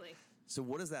 Absolutely. So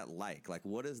what is that like? Like,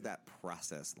 what is that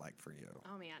process like for you?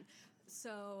 Oh, man.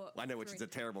 So I know, which is a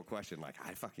terrible question. Like,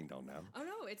 I fucking don't know. Oh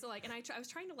no, it's like, and I was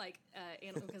trying to like,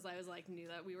 because I was like, knew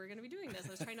that we were going to be doing this. I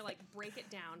was trying to like break it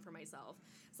down for myself.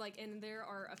 It's like, and there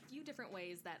are a few different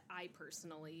ways that I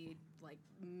personally like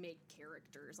make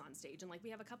characters on stage, and like we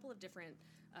have a couple of different.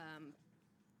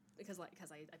 Because I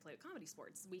play with Comedy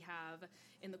Sports, we have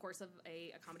in the course of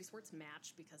a Comedy Sports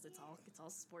match, because it's all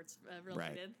sports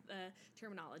related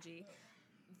terminology.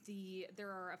 There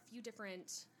are a few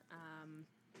different.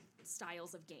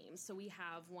 Styles of games. So we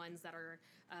have ones that are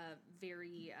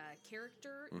very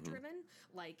character driven,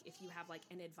 like if you have like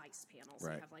an advice panel.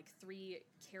 So you have like 3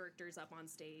 characters up on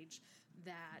stage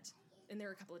and there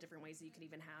are a couple of different ways that you can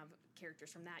even have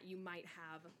characters from that. You might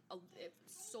have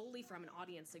solely from an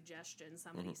audience suggestion,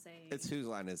 somebody saying... It's whose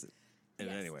line is it?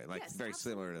 Anyway, like very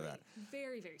similar to that.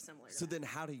 Very, very similar to that. So then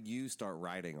how do you start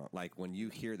writing? Like when you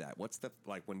hear that,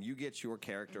 when you get your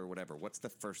character or whatever, what's the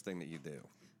first thing that you do?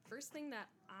 First thing that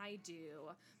I do,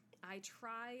 I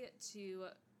try to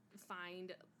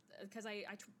find because I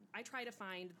try to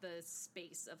find the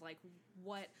space of like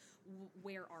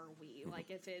where are we?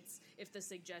 Like if the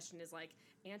suggestion is like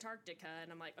Antarctica,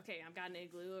 and I'm like, okay, I've got an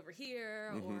igloo over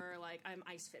here, or like I'm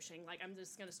ice fishing, like I'm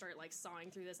just gonna start like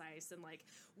sawing through this ice, and like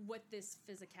what this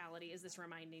physicality is this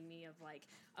reminding me of, like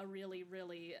a really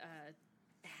really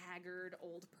haggard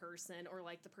old person, or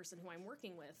like the person who I'm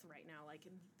working with right now, like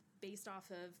based off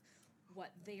of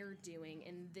what they're doing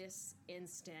in this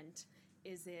instant,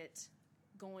 does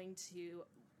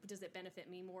it benefit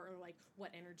me more, or like what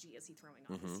energy is he throwing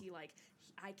off? Is he like,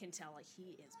 I can tell like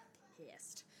he is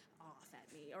pissed off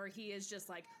at me, or he is just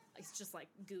like, it's just like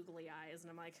googly eyes, and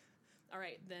I'm like, all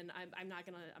right, then I'm not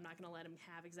gonna let him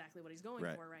have exactly what he's going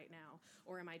for right now.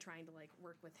 Or am I trying to like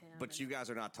work with him? But you guys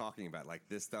are not talking about like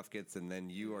this stuff gets, and then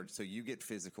you are, so you get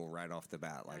physical right off the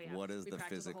bat. Like what is the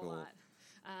physical?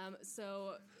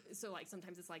 So like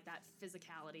sometimes it's like that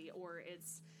physicality, or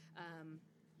it's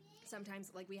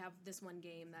sometimes like we have this one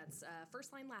game that's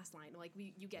first line, last line. Like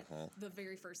you get the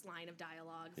very first line of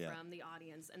dialogue from the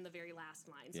audience and the very last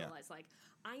line. So it's like,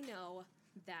 I know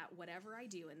that whatever I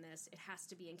do in this, it has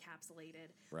to be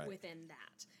encapsulated within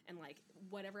that. And like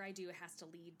whatever I do, it has to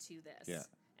lead to this. Yeah.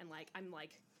 And like I'm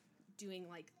like doing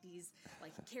like these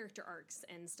like character arcs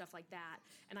and stuff like that.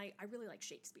 And I really like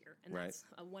Shakespeare, and that's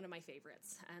one of my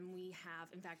favorites. And we have,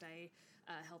 in fact, I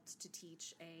helped to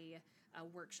teach a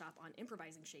workshop on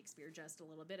improvising Shakespeare just a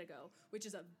little bit ago, which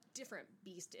is a different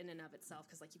beast in and of itself,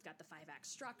 because like you've got the 5-act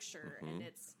structure, and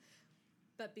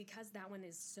but because that one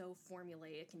is so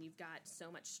formulaic and you've got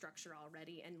so much structure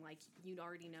already, and like you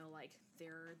already know like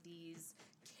there are these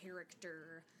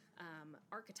character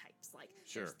archetypes, like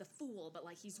there's the fool, but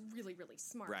like he's really really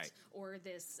smart, or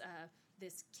this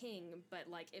king, but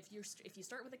like if you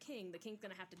start with a king, the king's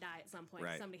gonna have to die at some point.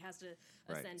 Somebody has to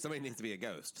ascend. Somebody needs to be a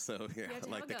ghost, so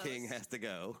like the king has to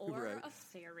go, or a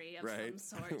fairy of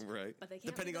some sort, but they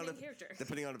can't be the main character.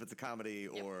 Depending on if it's a comedy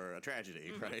or a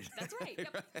tragedy, right? That's right.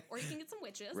 Yep. Or you can get some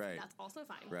witches. That's also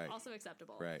fine. Also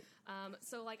acceptable.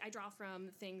 So like I draw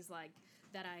from things like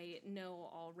that I know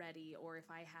already, or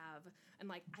if I have, and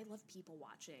like I love people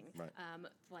watching,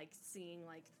 like seeing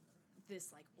like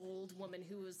this like old woman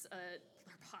who's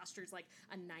her posture's like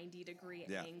a 90-degree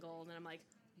angle, and I'm like,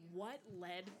 what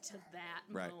led to that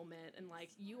moment? And like,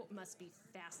 you must be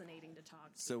fascinating to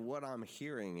talk to. So what I'm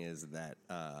hearing is that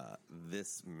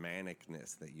this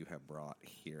manicness that you have brought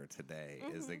here today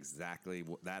is exactly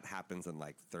what that happens in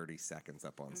like 30 seconds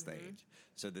up on stage.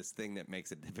 So this thing that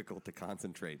makes it difficult to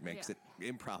concentrate makes it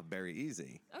improv very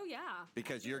easy. Oh yeah,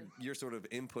 because you're sort of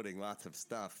inputting lots of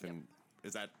stuff, and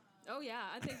is that? Oh yeah,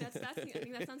 I think I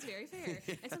think that sounds very fair.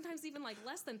 And sometimes even like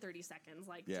less than 30 seconds,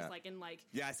 like just like in like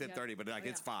I said 30, but like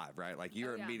it's 5, right? Like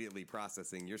you're immediately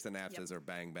processing. Your synapses are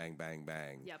bang, bang, bang,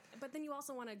 bang. Yep. But then you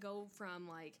also want to go from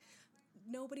like,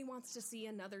 nobody wants to see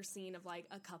another scene of like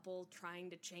a couple trying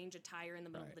to change a tire in the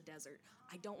middle of the desert.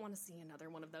 I don't want to see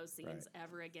another one of those scenes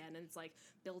ever again. And it's like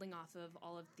building off of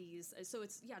all of these. So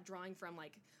it's drawing from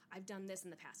like, I've done this in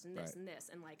the past and this and this,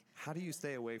 and like, how do you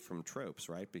stay away from tropes,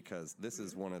 right? Because this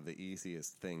is one of the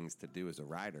easiest things to do as a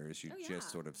writer, is you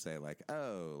just sort of say like,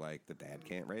 oh, like the dad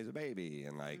can't raise a baby,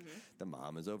 and like the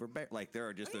mom is overbearing. Like there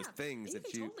are just those things and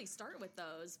that you can totally start with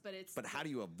those, but how do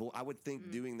you avoid? I would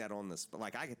think doing that on the spot,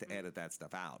 like I get to edit that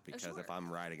stuff out, because if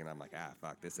I'm writing and I'm like,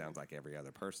 fuck, this sounds like every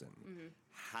other person.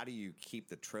 How do you keep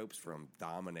the tropes from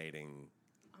dominating?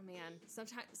 Oh man,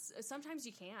 sometimes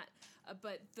you can't,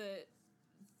 but the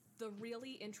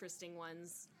really interesting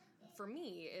ones for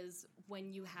me is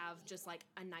when you have just like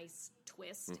a nice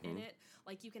twist in it.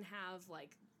 Like you can have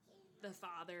like the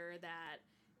father that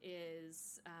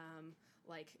is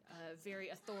like very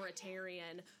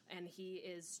authoritarian, and he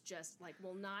is just like,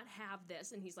 will not have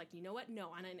this, and he's like, you know what,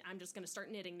 no, I'm just going to start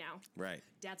knitting now.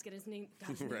 Dad's got his knitting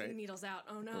needles out.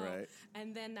 Oh no.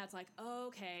 And then that's like,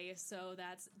 okay, so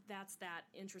that's that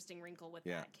interesting wrinkle with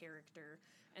that character.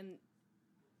 And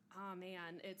oh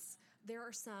man, there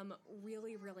are some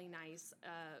really really nice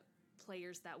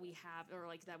players that we have, or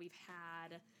like that we've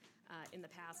had in the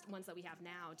past, ones that we have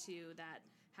now too, that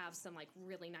have some like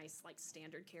really nice like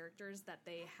standard characters that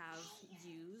they have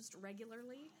used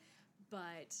regularly.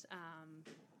 But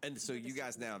and so you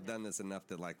guys now have done this enough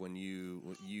that like when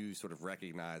you sort of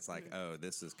recognize like, oh,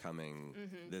 this is coming,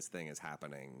 this thing is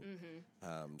happening,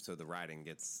 so the writing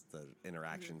gets, the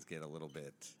interactions get a little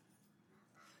bit.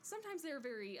 Sometimes they're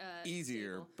very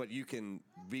easier, stable. But you can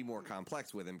be more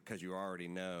complex with them because you already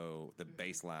know the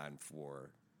baseline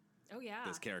for Oh, yeah.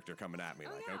 this character coming at me.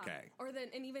 Okay. Or then,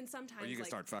 and even sometimes, Or you can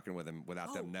start fucking with them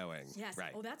without them knowing. Yes.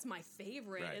 Right. Oh, that's my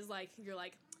favorite. Right. Is like you're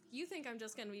like, you think I'm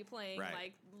just going to be playing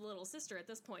like little sister at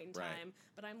this point in time,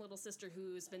 but I'm little sister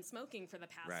who's been smoking for the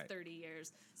past 30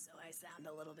 years, so I sound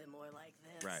a little bit more like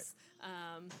this. Right.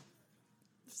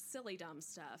 Silly, dumb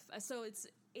stuff. So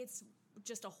it's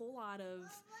just a whole lot of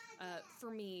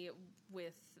for me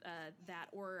with that,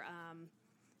 or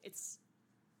it's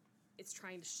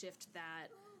trying to shift that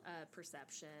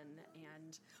perception.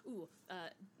 And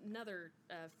another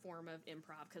form of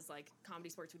improv, because like comedy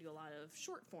sports, we do a lot of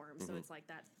short form, so it's like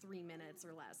that 3 minutes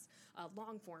or less.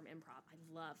 Long form improv,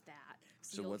 I love that.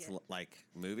 So what's like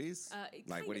movies?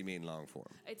 Like what do you mean long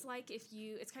form? It's like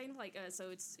it's kind of like so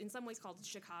it's in some ways called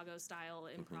Chicago style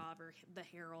improv, or the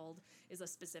Herald is a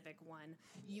specific one.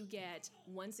 You get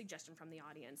one suggestion from the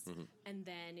audience, and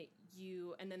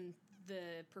then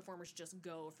the performers just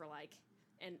go for like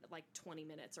 20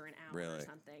 minutes or an hour or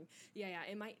something. Yeah.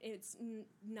 It's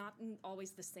not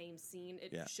always the same scene.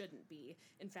 It shouldn't be.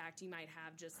 In fact, you might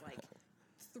have just like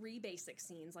 3 basic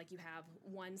scenes. Like you have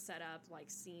one set up like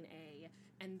scene A,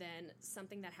 and then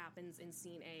something that happens in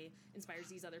scene A inspires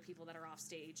these other people that are off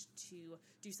stage to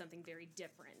do something very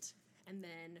different. And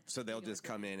then so they'll just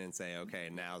come in and say, okay,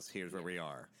 here's where we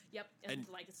are. Yep. And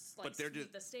but they're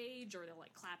just the stage, or they'll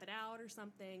like clap it out or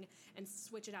something and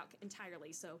switch it out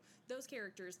entirely. So those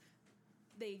characters,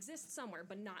 they exist somewhere,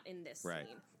 but not in this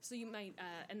scene. So you might,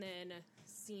 and then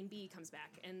scene B comes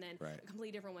back, and then a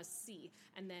completely different one was C,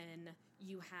 and then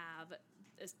you have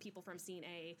as people from scene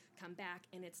A come back,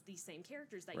 and it's these same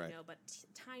characters that you know, but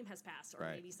time has passed, or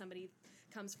maybe somebody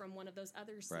comes from one of those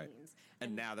other scenes.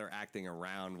 And now they're acting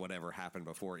around whatever happened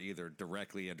before, either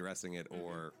directly addressing it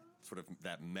or sort of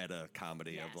that meta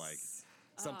comedy of like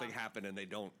something happened and they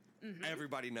don't,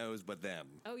 everybody knows but them.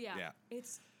 Oh, yeah.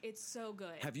 It's so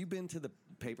good. Have you been to the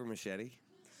Paper Machete?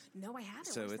 No, I haven't.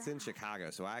 So it's in Chicago.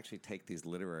 So I actually take these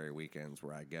literary weekends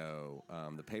where I go.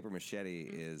 The Paper Machete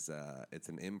is it's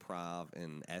an improv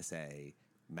and essay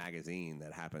magazine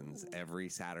that happens every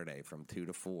Saturday from 2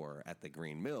 to 4 at the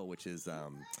Green Mill, which is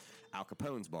Al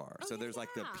Capone's bar. So there's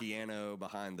like the piano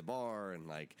behind the bar, and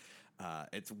like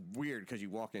it's weird because you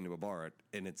walk into a bar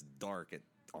and it's dark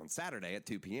on Saturday at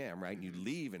 2 p.m., right? And you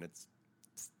leave and it's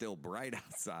still bright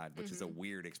outside, which is a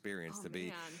weird experience to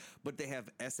be. But they have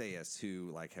essayists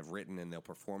who like have written and they'll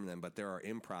perform them. But there are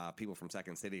improv people from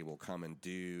Second City will come and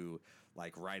do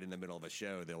like right in the middle of a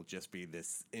show. There'll just be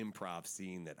this improv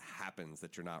scene that happens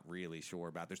that you're not really sure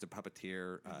about. There's the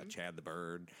puppeteer, Chad the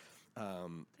Bird.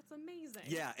 That's amazing.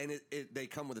 Yeah, and they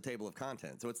come with a table of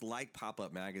content. So it's like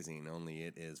Pop-Up Magazine, only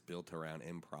it is built around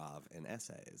improv and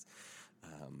essays.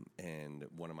 And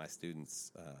one of my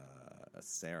students,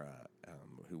 Sarah,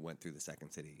 who went through the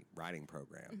Second City writing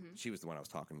program, she was the one I was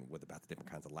talking with about the different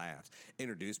kinds of laughs,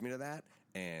 introduced me to that.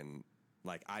 And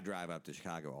like I drive up to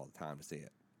Chicago all the time to see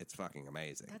it. It's fucking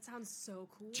amazing. That sounds so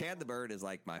cool. Chad the Bird is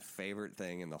like my favorite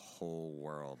thing in the whole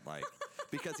world. Like,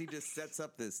 because he just sets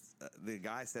up this, the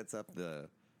guy sets up the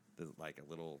like a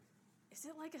little. Is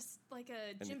it like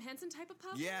a Jim Henson type of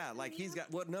puppet? Yeah, like he's got,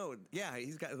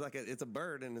 he's got like it's a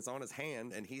bird and it's on his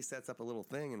hand, and he sets up a little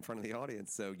thing in front of the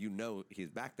audience, so you know he's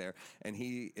back there, and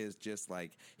he is just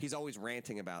like, he's always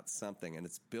ranting about something, and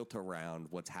it's built around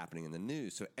what's happening in the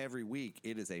news. So every week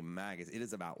it is a magazine. It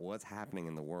is about what's happening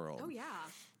in the world. Oh yeah.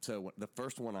 So the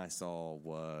first one I saw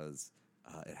was,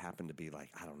 it happened to be like,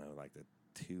 I don't know, like the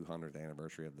 200th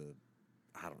anniversary of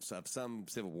some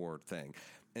Civil War thing.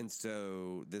 And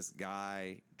so this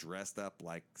guy dressed up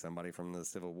like somebody from the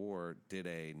Civil War did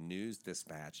a news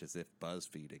dispatch as if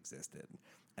BuzzFeed existed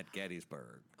at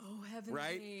Gettysburg. Oh, heavenly.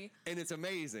 Right? And it's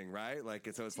amazing, right? Like,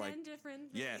 so it's 10 like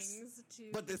different things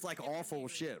but it's like awful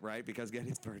shit, right? Because the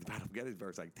Battle of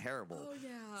Gettysburg's like terrible. Oh,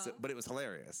 yeah. So, but it was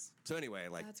hilarious. So anyway,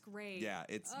 like, that's great. Yeah,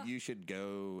 you should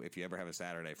go if you ever have a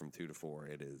Saturday from 2 to 4.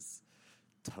 It is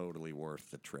totally worth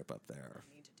the trip up there.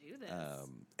 I need to do this.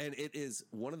 And it is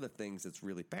one of the things that's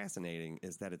really fascinating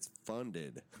is that it's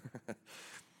funded.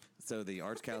 So the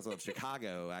Arts Council of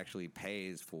Chicago actually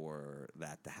pays for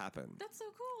that to happen. That's so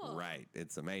cool. Right.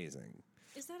 It's amazing.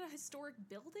 Is that a historic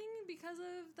building because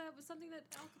of that was something that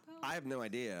Al Capone? I have no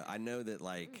idea. I know that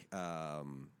like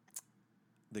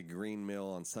the Green Mill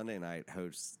on Sunday night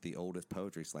hosts the oldest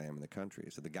poetry slam in the country.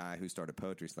 So the guy who started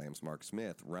Poetry Slams, Mark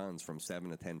Smith, runs from 7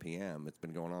 to 10 p.m. It's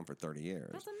been going on for 30 years.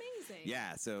 That's amazing.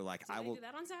 Yeah, so like I will do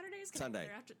that on Saturdays? Sunday.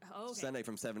 Okay. Sunday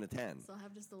from 7 to 10. So I'll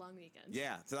have just a long weekend.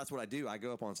 Yeah, so that's what I do. I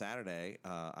go up on Saturday.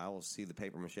 I will see the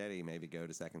Paper Machete, maybe go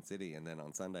to Second City, and then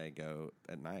on Sunday go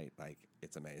at night. Like,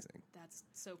 it's amazing. That's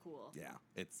so cool. Yeah,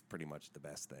 it's pretty much the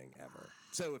best thing ever.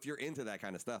 So if you're into that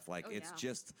kind of stuff, like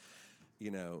just...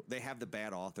 they have the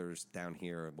bad authors down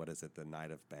here. What is it? The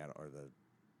Night of Bad or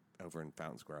over in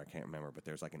Fountain Square. I can't remember, but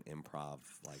there's like an improv,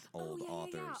 like old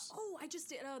authors. Yeah. Oh, I just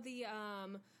did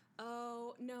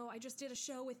I just did a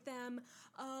show with them.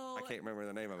 Oh, I can't remember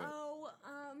the name of it.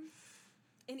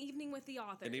 An Evening with the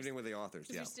Authors. An Evening with the Authors,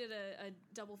 yeah. We just did a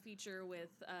double feature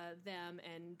with them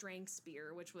and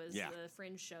Drankspear, which was the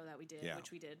Fringe show that we did,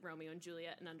 which we did Romeo and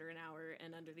Juliet in under an hour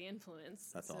and Under the Influence.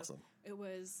 That's awesome. It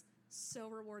was so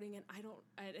rewarding, and I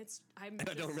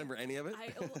don't remember any of it.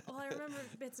 I remember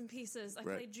bits and pieces. I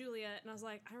played Juliet, and I was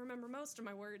like, I remember most of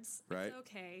my words. Right. It's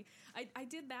okay. I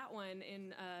did that one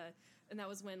in, and that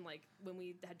was when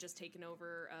we had just taken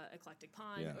over Eclectic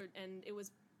Pond, and it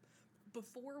was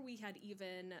before we had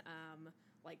even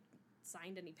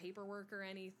signed any paperwork or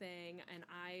anything, and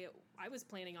I was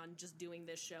planning on just doing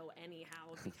this show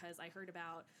anyhow because I heard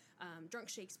about Drunk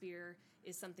Shakespeare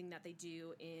is something that they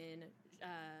do in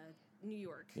New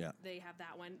York. Yeah. They have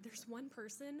that one. There's one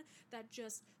person that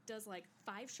just does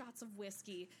 5 shots of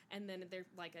whiskey, and then they're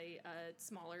like a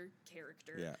smaller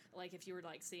character. Yeah. Like if you were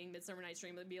seeing Midsummer Night's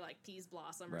Dream, it would be like Peas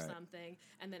Blossom or something,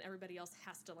 and then everybody else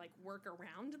has to work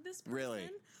around this person. Really?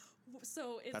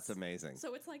 So that's amazing.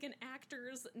 So it's like an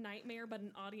actor's nightmare, but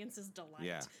an audience's delight.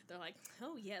 Yeah. They're like,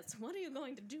 oh yes, what are you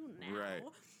going to do now? Right.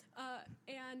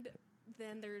 And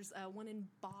then there's one in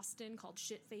Boston called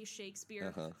Shitface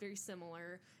Shakespeare, very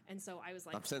similar. And so I was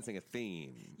like, I'm sensing a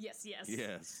theme. Yes.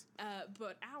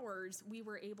 But ours, we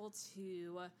were able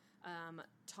to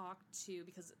talk to,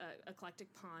 because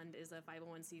Eclectic Pond is a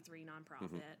 501c3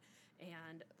 nonprofit,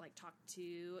 and talk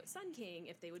to Sun King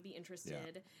if they would be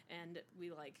interested. Yeah. And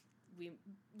we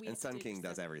and Sun King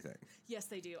does everything. Yes,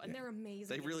 they do, and they're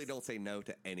amazing. They really don't say no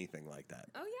to anything like that.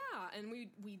 Oh yeah, and we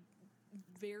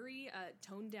very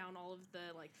toned down all of the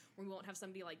we won't have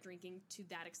somebody drinking to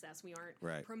that excess. We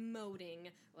aren't promoting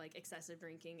excessive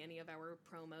drinking. Any of our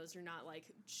promos are not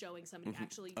showing somebody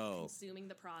actually consuming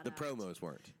the product. The promos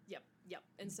weren't. Yep.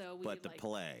 And so we the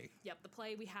play. Yep, the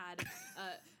play we had.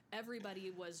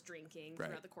 Everybody was drinking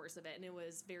throughout the course of it, and it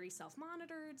was very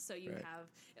self-monitored. So you have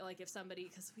if somebody,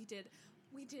 because we did.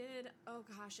 Oh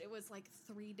gosh, it was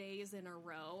 3 days in a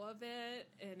row of it,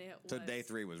 and it was. So day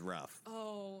 3 was rough.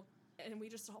 Oh. And we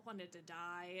just all wanted to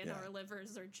die, and our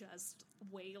livers are just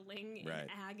wailing in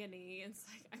agony. And it's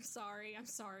I'm sorry,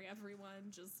 everyone.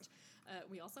 Just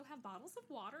we also have bottles of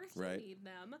water if you need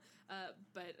them.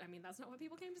 But I mean, that's not what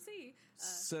people came to see.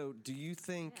 So, do you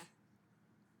think,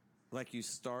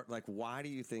 why do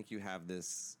you think you have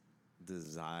this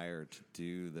desire to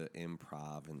do the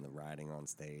improv and the writing on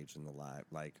stage and the live?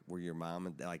 Were your mom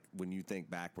and when you think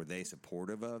back, were they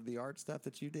supportive of the art stuff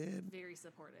that you did? Very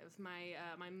supportive. My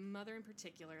my mother in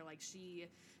particular, she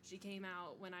came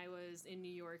out when I was in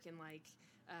New York and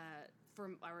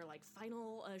for our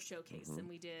final showcase, and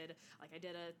we did I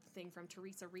did a thing from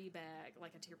Teresa Rebeck, a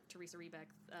Teresa Rebeck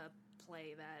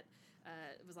play that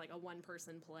was a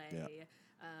 1-person play. Yeah.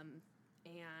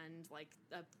 And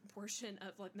a portion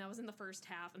of that was in the first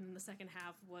half, and then the second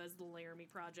half was the Laramie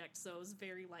Project. So it was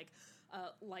very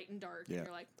light and dark. Yeah. And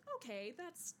you're okay,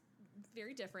 that's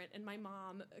very different. And my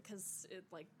mom, because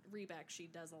Rebeck, she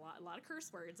does a lot of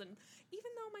curse words. And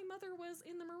even though my mother was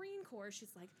in the Marine Corps,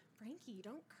 she's like, Frankie,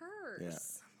 don't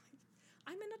curse. Yeah.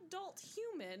 I'm an adult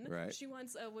human. Right. She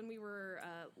once, when we were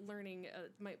learning,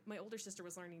 my older sister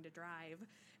was learning to drive,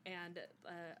 and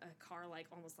a car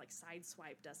almost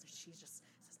sideswiped us, and she just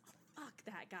says, "Oh, fuck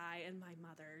that guy!" And my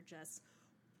mother just,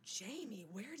 Jamie,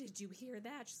 where did you hear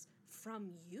that? Just, from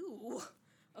you.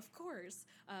 Of course.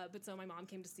 But so my mom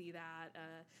came to see that,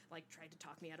 tried to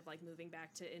talk me out of moving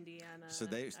back to Indiana. So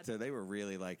they were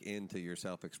really into your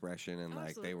self-expression, and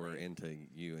they were into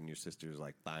you and your sisters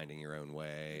finding your own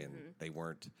way, and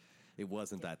it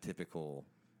wasn't that typical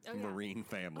Marine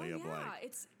family of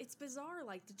it's bizarre.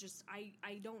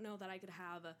 I don't know that I could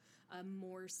have a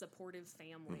more supportive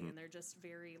family, and they're just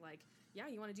very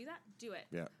you want to do that? Do it.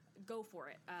 Yeah. Go for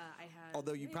it.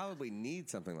 Although you probably need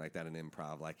something like that in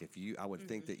improv. I would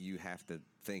think that you have to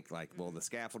think well, the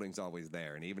scaffolding's always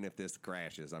there, and even if this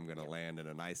crashes, I'm going to land in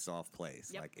a nice, soft place.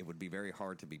 Yep. It would be very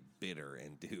hard to be bitter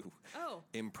and do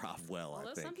improv well.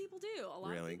 Although I think some people do. A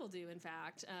lot of people do, in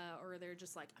fact, or they're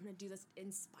just I'm going to do this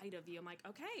in spite of you. I'm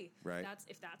okay. Right.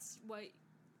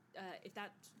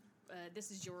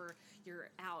 This is your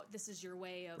out. This is your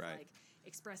way of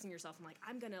expressing yourself.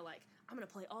 I'm gonna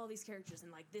play all these characters,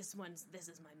 and this is my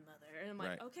mother, and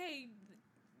I'm okay,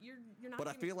 you're not. But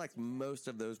I feel most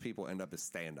of those people end up as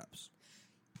stand-ups.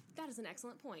 That is an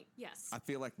excellent point. Yes, I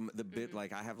feel the bit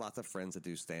I have lots of friends that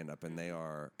do stand-up, and they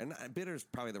are, and bitter is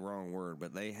probably the wrong word,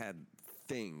 but they had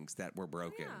things that were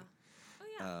broken. Oh,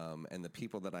 yeah. And the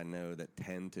people that I know that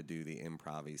tend to do the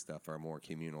improv-y stuff are more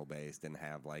communal based and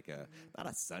have like a not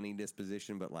a sunny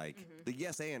disposition, but like the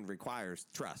yes and requires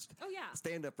trust. Oh yeah.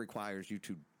 Stand up requires you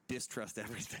to distrust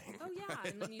everything. Oh yeah,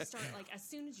 and then you start like as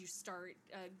soon as you start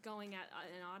going at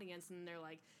an audience and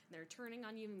they're turning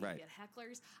on you and you get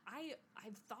hecklers.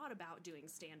 I've thought about doing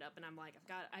stand up and I'm like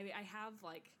I have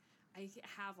I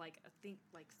think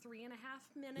like 3.5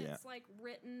 minutes like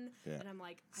written and I'm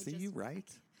like you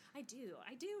write? I do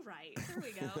write. There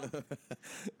we go.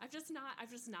 I've just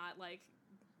not like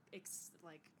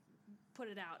put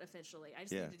it out officially. I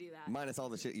just need to do that. Minus all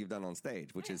the shit you've done on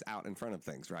stage, which is out in front of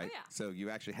things, right? Oh, yeah. So you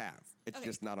actually have. It's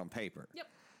just not on paper. Yep.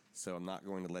 So I'm not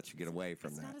going to let you get away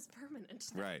from that. It's not as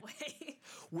permanent that way.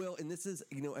 Well, and this is,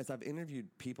 as I've interviewed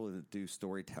people that do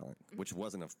storytelling, which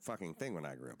wasn't a fucking thing when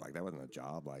I grew up. Like, that wasn't a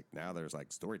job. Like, now there's,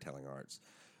 like, storytelling arts.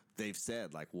 They've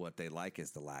said, like, what they like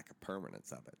is the lack of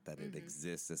permanence of it, that it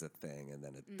exists as a thing and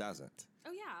then it doesn't.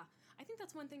 Oh, yeah. I think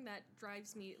that's one thing that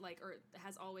drives me, like, or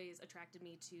has always attracted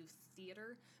me to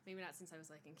theater. Maybe not since I was,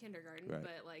 like, in kindergarten,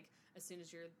 but, like, as soon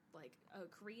as you're, like,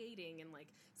 creating and,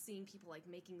 like, seeing people, like,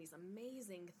 making these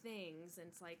amazing things, and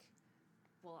it's like,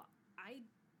 well,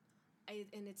 it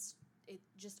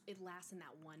lasts in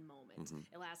that one moment.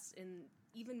 It lasts in,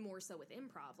 even more so with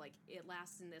improv, like, it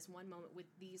lasts in this one moment with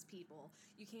these people.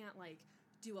 You can't, like,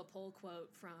 do a pull quote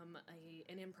from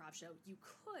an improv show. You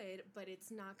could, but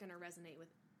it's not going to resonate with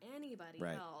anybody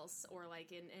else, or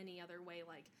like in any other way.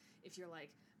 Like if you're like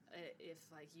if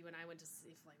like you and I went to see,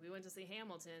 if like we went to see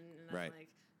Hamilton and I'm like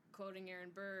quoting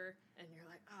Aaron Burr and you're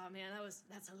like, oh man,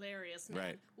 that's hilarious,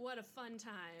 man, what a fun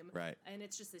time, and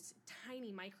it's just this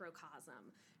tiny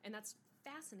microcosm, and that's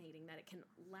fascinating that it can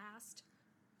last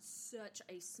such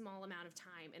a small amount of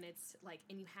time, and it's like,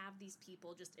 and you have these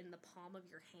people just in the palm of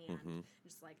your hand,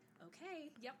 just like,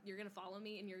 okay, yep, you're gonna follow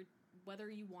me, and you're, whether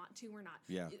you want to or not.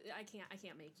 I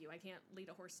can't make you. I can't lead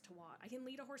a horse to water. I can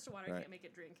lead a horse to water. I can't make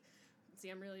it drink. See,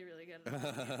 I'm really, really good at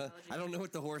that. I don't know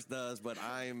what the horse does, but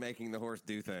I'm making the horse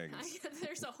do things.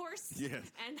 There's a horse,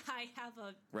 and I have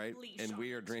a leash and we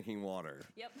on are it. drinking water.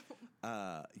 Yep.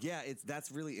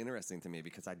 That's really interesting to me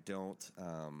because I don't,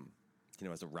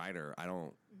 as a writer, I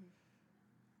don't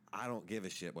give a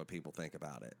shit what people think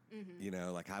about it.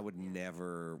 Like I would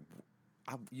never.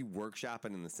 You workshop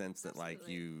it in the sense that like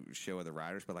you show other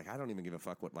writers, but like I don't even give a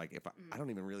fuck what, like if I don't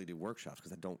even really do workshops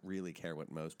because I don't really care what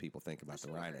most people think about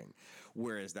the writing.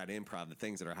 Whereas that improv, the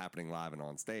things that are happening live and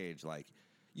on stage, like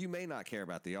you may not care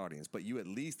about the audience, but you at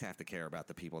least have to care about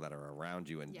the people that are around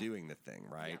you and doing the thing,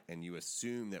 right? And you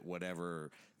assume that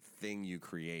whatever thing you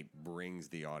create brings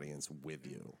the audience with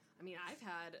you. I mean,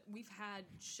 we've had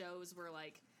shows where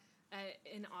like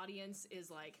an audience is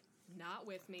like not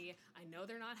with me. I know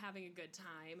they're not having a good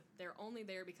time. They're only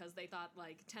there because they thought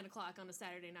like 10 o'clock on a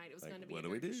Saturday night it was going to be a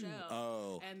good show.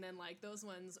 Oh. And then like those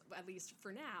ones, at least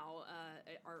for now,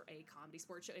 are a comedy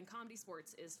sports show. And comedy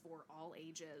sports is for all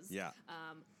ages. Yeah.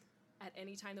 At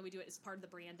any time that we do it, it's part of the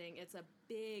branding. It's a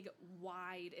big,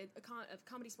 wide.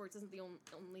 Comedy sports isn't the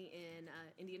only in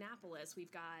Indianapolis.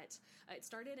 We've got. It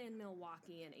started in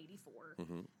Milwaukee in '84,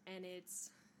 and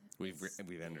it's. We've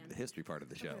entered the history part of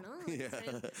the show.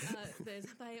 There's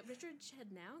by Richard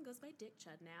Chudnow. It goes by Dick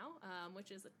Chudnow, which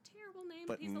is a terrible name.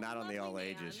 But he's not on the all man.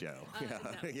 ages show.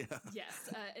 Yes,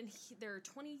 and there are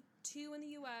 22 in the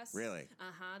U.S. Really?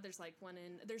 There's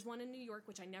one in New York,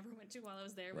 which I never went to while I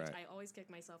was there, which I always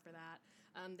kick myself for that.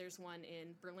 There's one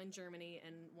in Berlin, Germany,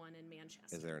 and one in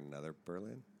Manchester. Is there another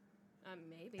Berlin?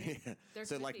 Maybe.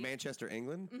 So like be. Manchester,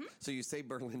 England? So you say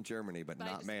Berlin, Germany, but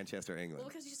not Manchester, England. Well,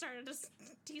 because you started to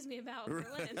tease me about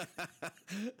Berlin.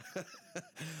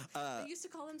 They used to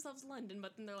call themselves London,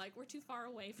 but then they're like, we're too far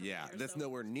away from there. That's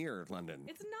nowhere near London.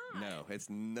 It's not. No, it's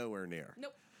nowhere near.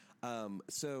 Nope.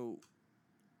 So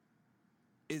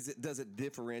does it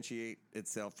differentiate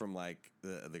itself from like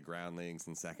the Groundlings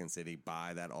and Second City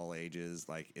by that all ages?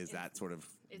 Like, is that sort of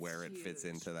where it fits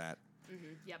into that?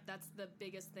 Yep, that's the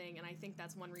biggest thing, and I think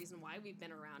that's one reason why we've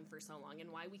been around for so long and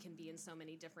why we can be in so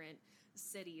many different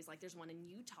cities. Like, there's one in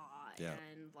Utah,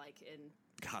 and like in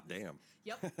goddamn.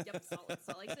 Yep, Salt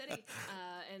Lake City,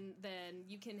 and then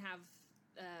you can have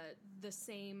the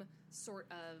same sort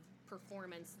of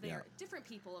performance there. Different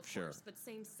people, of course, but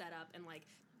same setup, and like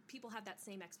people have that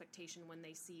same expectation when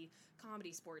they see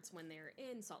comedy sports when they're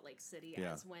in Salt Lake City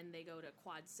as when they go to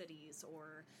Quad Cities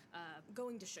or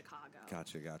going to Chicago.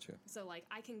 Gotcha. So like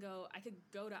I could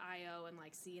go to IO and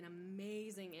like see an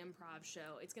amazing improv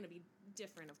show. It's going to be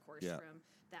different, of course, from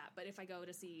that. But if I go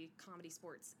to see comedy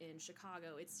sports in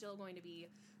Chicago, it's still going to be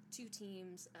 2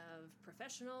 teams of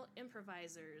professional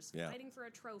improvisers Yeah. fighting for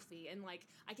a trophy. And, like,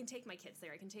 I can take my kids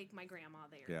there. I can take my grandma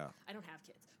there. Yeah. I don't have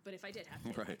kids. But if I did have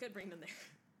kids, I Right. could bring them there.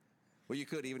 Well, you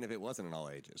could, even if it wasn't in all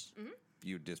ages. Mm-hmm.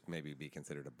 You'd just maybe be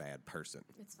considered a bad person.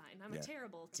 It's fine. I'm Yeah. a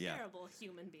terrible, Yeah. terrible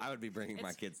human being. I would be bringing my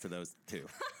It's- kids to those too,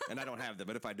 and I don't have them.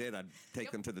 But if I did, I'd take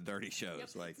Yep. them to the dirty shows.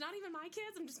 Yep. Like, It's not even my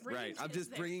kids. I'm just bringing right? I'm kids just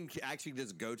there. bringing. Actually,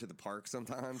 just go to the park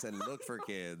sometimes and look for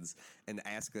kids and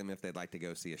ask them if they'd like to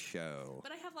go see a show.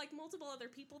 But I have, like, multiple other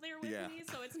people there with Yeah. me,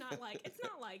 so it's not like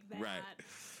that.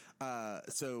 Right.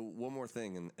 So one more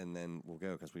thing, and then we'll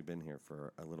go because we've been here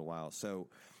for a little while. So,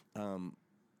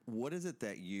 what is it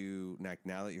that you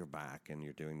now that you're back and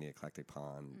you're doing the Eclectic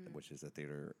Pond, which is a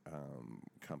theater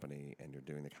company, and you're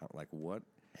doing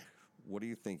what do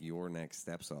you think your next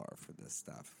steps are for this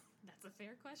stuff? That's a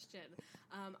fair question.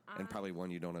 And probably one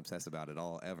you don't obsess about at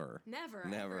all, ever. Never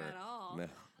at all. No.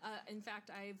 In fact,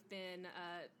 I've been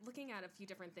looking at a few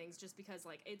different things just because,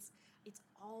 like, it's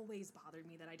always bothered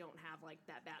me that I don't have, like,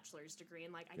 that bachelor's degree,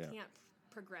 and, like, I can't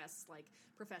progress, like,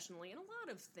 professionally in a lot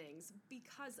of things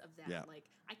because of that. Yeah. Like,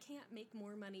 I can't make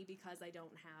more money because I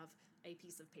don't have a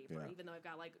piece of paper, Yeah. even though I've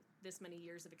got, like, this many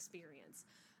years of experience.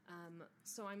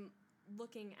 So I'm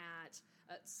looking at,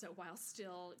 so while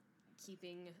still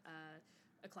keeping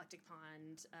Eclectic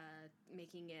Pond,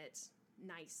 making it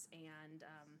nice and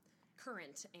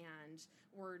current, and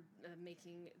we're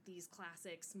making these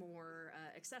classics more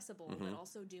accessible, but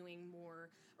also doing more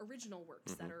original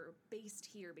works that are based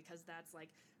here, because that's, like,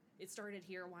 it started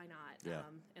here, why not? Yeah.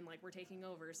 And, like, we're taking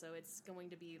over, so it's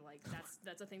going to be, like,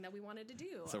 that's a thing that we wanted to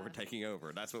do. So we're taking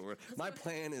over. That's what my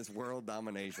plan is: world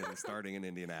domination, starting in I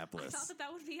Indianapolis. thought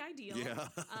that would be ideal. Yeah.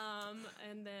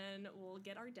 And then we'll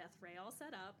get our death ray all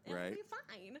set up, and Right. we'll be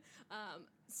fine.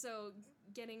 So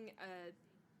getting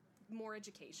more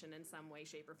education in some way,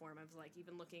 shape, or form. I was, like,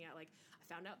 even looking at, like,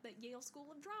 I found out that Yale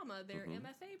School of Drama, their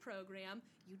MFA program,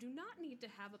 you do not need to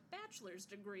have a bachelor's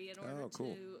degree in order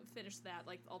cool. to finish that.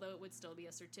 Like, although it would still be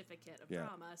a certificate of Yeah.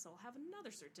 drama, so I'll have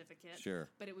another certificate. Sure.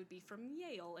 But it would be from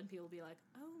Yale, and people would be like,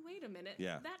 "Oh, wait a minute,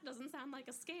 Yeah. that doesn't sound like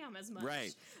a scam as much."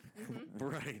 Right.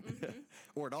 Right.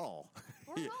 Or at all.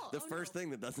 Or at all. The Oh, first no. thing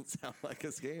that doesn't sound like a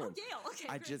scam. Oh, Yale. Okay,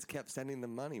 I great. just kept sending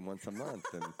them money once a month,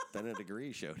 and then a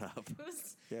degree showed up.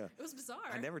 It was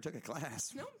bizarre. I never took a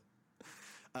class. No.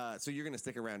 So you're going to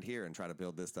stick around here and try to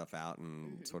build this stuff out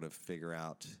and sort of figure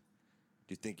out. Do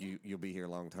you think you'll be here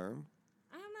long term?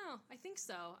 I don't know. I think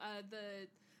so.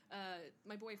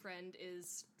 My boyfriend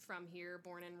is from here,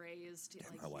 born and raised. Yeah,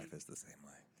 my wife is the same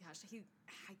way. Gosh,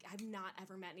 I've not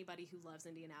ever met anybody who loves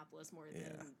Indianapolis more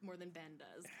than Ben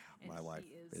does. And My wife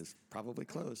he is probably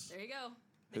close. There you go.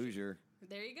 Hoosier.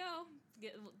 There you go.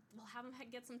 We'll have him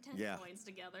get some 10 Yeah. points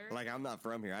together. Like, I'm not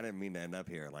from here. I didn't mean to end up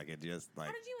here. Like, it just, like,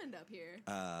 How did you end up here?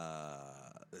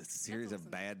 a series of awesome.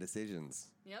 bad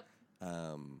decisions. Yep.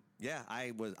 Yeah,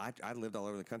 I lived all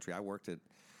over the country. I worked at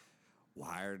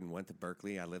Wired and went to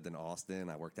Berkeley. I lived in Austin.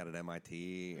 I worked out at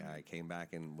MIT. I came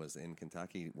back and was in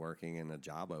Kentucky working, and a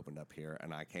job opened up here.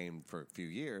 And I came for a few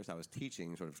years. I was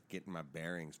teaching, sort of getting my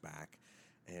bearings back,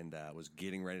 and was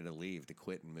getting ready to leave to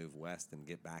quit and move west and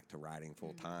get back to writing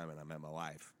full time. And I met my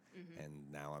wife,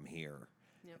 and now I'm here.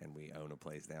 Yep. And we own a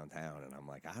place downtown, and I'm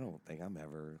like, I don't think I'm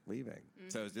ever leaving.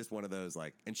 So it's just one of those,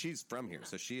 like, and she's from here,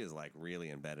 so she is, like, really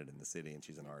embedded in the city, and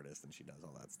she's an artist, and she does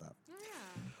all that stuff.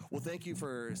 Yeah. Well, thank you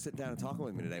for sitting down and talking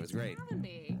with me today. It was great. Having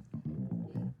me.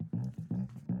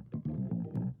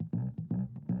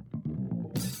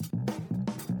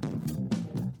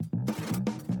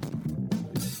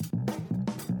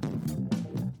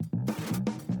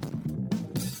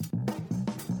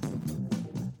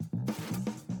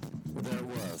 Well, there it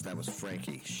was. That was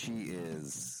Frankie. She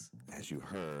is, as you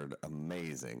heard,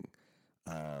 amazing.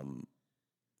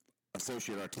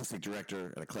 Associate Artistic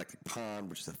Director at Eclectic Pond,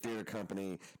 which is a theater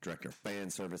company, Director of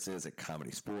Fan Services at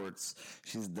Comedy Sports.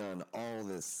 She's done all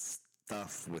this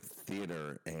stuff with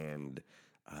theater, and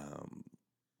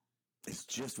it's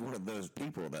just one of those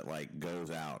people that, like,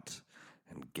 goes out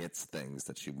and gets things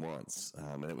that she wants.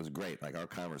 And it was great. Like, our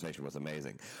conversation was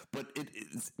amazing. But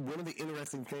it's one of the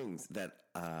interesting things that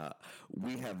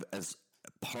we have as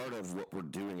part of what we're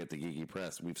doing at the Geeky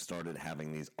Press. We've started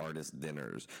having these artist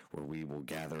dinners where we will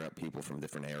gather up people from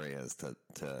different areas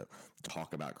to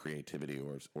talk about creativity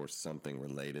or something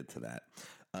related to that.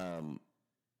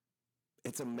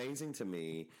 It's amazing to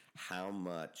me how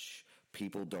much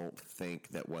people don't think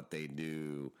that what they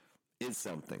do is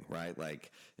something, right?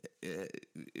 Like,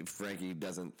 Frankie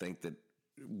doesn't think that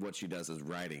what she does is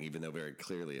writing, even though very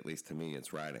clearly, at least to me,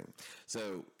 it's writing.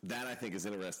 So that, I think, is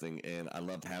interesting, and I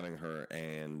loved having her,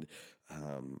 and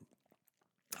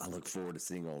I look forward to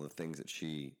seeing all the things that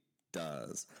she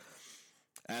does.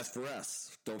 As for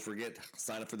us, don't forget,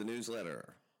 sign up for the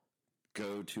newsletter.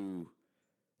 Go to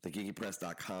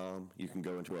thegeekypress.com. You can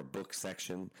go into our book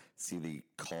section, see the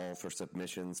call for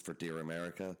submissions for Dear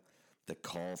America, the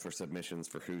call for submissions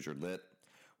for Hoosier Lit.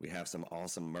 We have some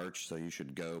awesome merch, so you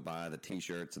should go buy the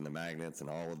t-shirts and the magnets and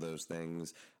all of those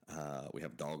things. We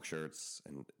have dog shirts,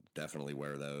 and definitely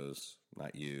wear those.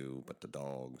 Not you, but the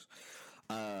dogs.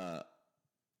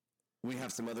 We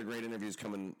have some other great interviews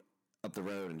coming up the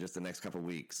road in just the next couple of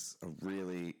weeks. A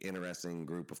really interesting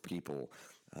group of people.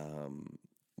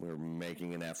 We're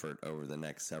making an effort over the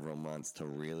next several months to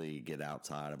really get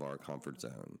outside of our comfort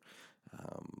zone.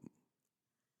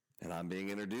 And I'm being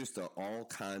introduced to all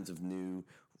kinds of new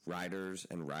writers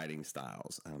and writing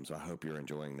styles. So I hope you're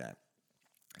enjoying that.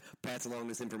 Pass along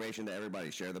this information to everybody.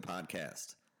 Share the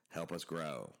podcast. Help us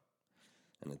grow.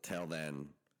 And until then,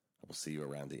 I will see you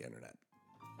around the internet.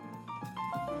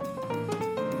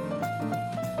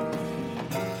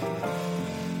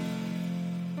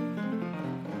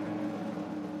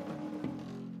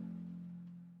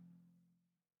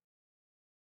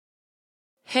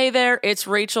 Hey there, it's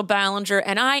Rachel Ballinger,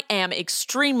 and I am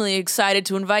extremely excited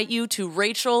to invite you to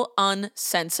Rachel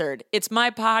Uncensored. It's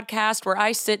my podcast where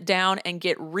I sit down and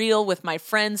get real with my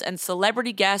friends and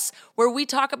celebrity guests, where we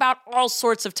talk about all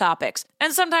sorts of topics.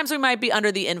 And sometimes we might be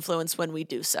under the influence when we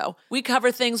do so. We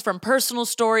cover things from personal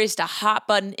stories to hot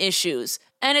button issues.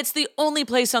 And it's the only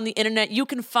place on the internet you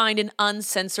can find an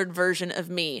uncensored version of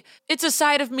me. It's a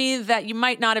side of me that you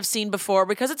might not have seen before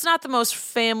because it's not the most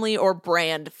family or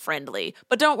brand friendly.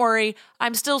 But don't worry,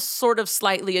 I'm still sort of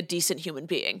slightly a decent human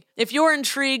being. If you're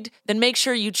intrigued, then make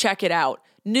sure you check it out.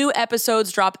 New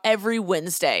episodes drop every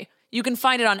Wednesday. You can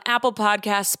find it on Apple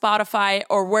Podcasts, Spotify,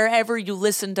 or wherever you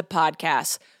listen to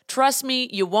podcasts. Trust me,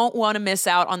 you won't want to miss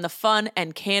out on the fun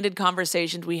and candid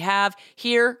conversations we have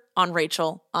here on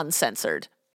Rachel Uncensored.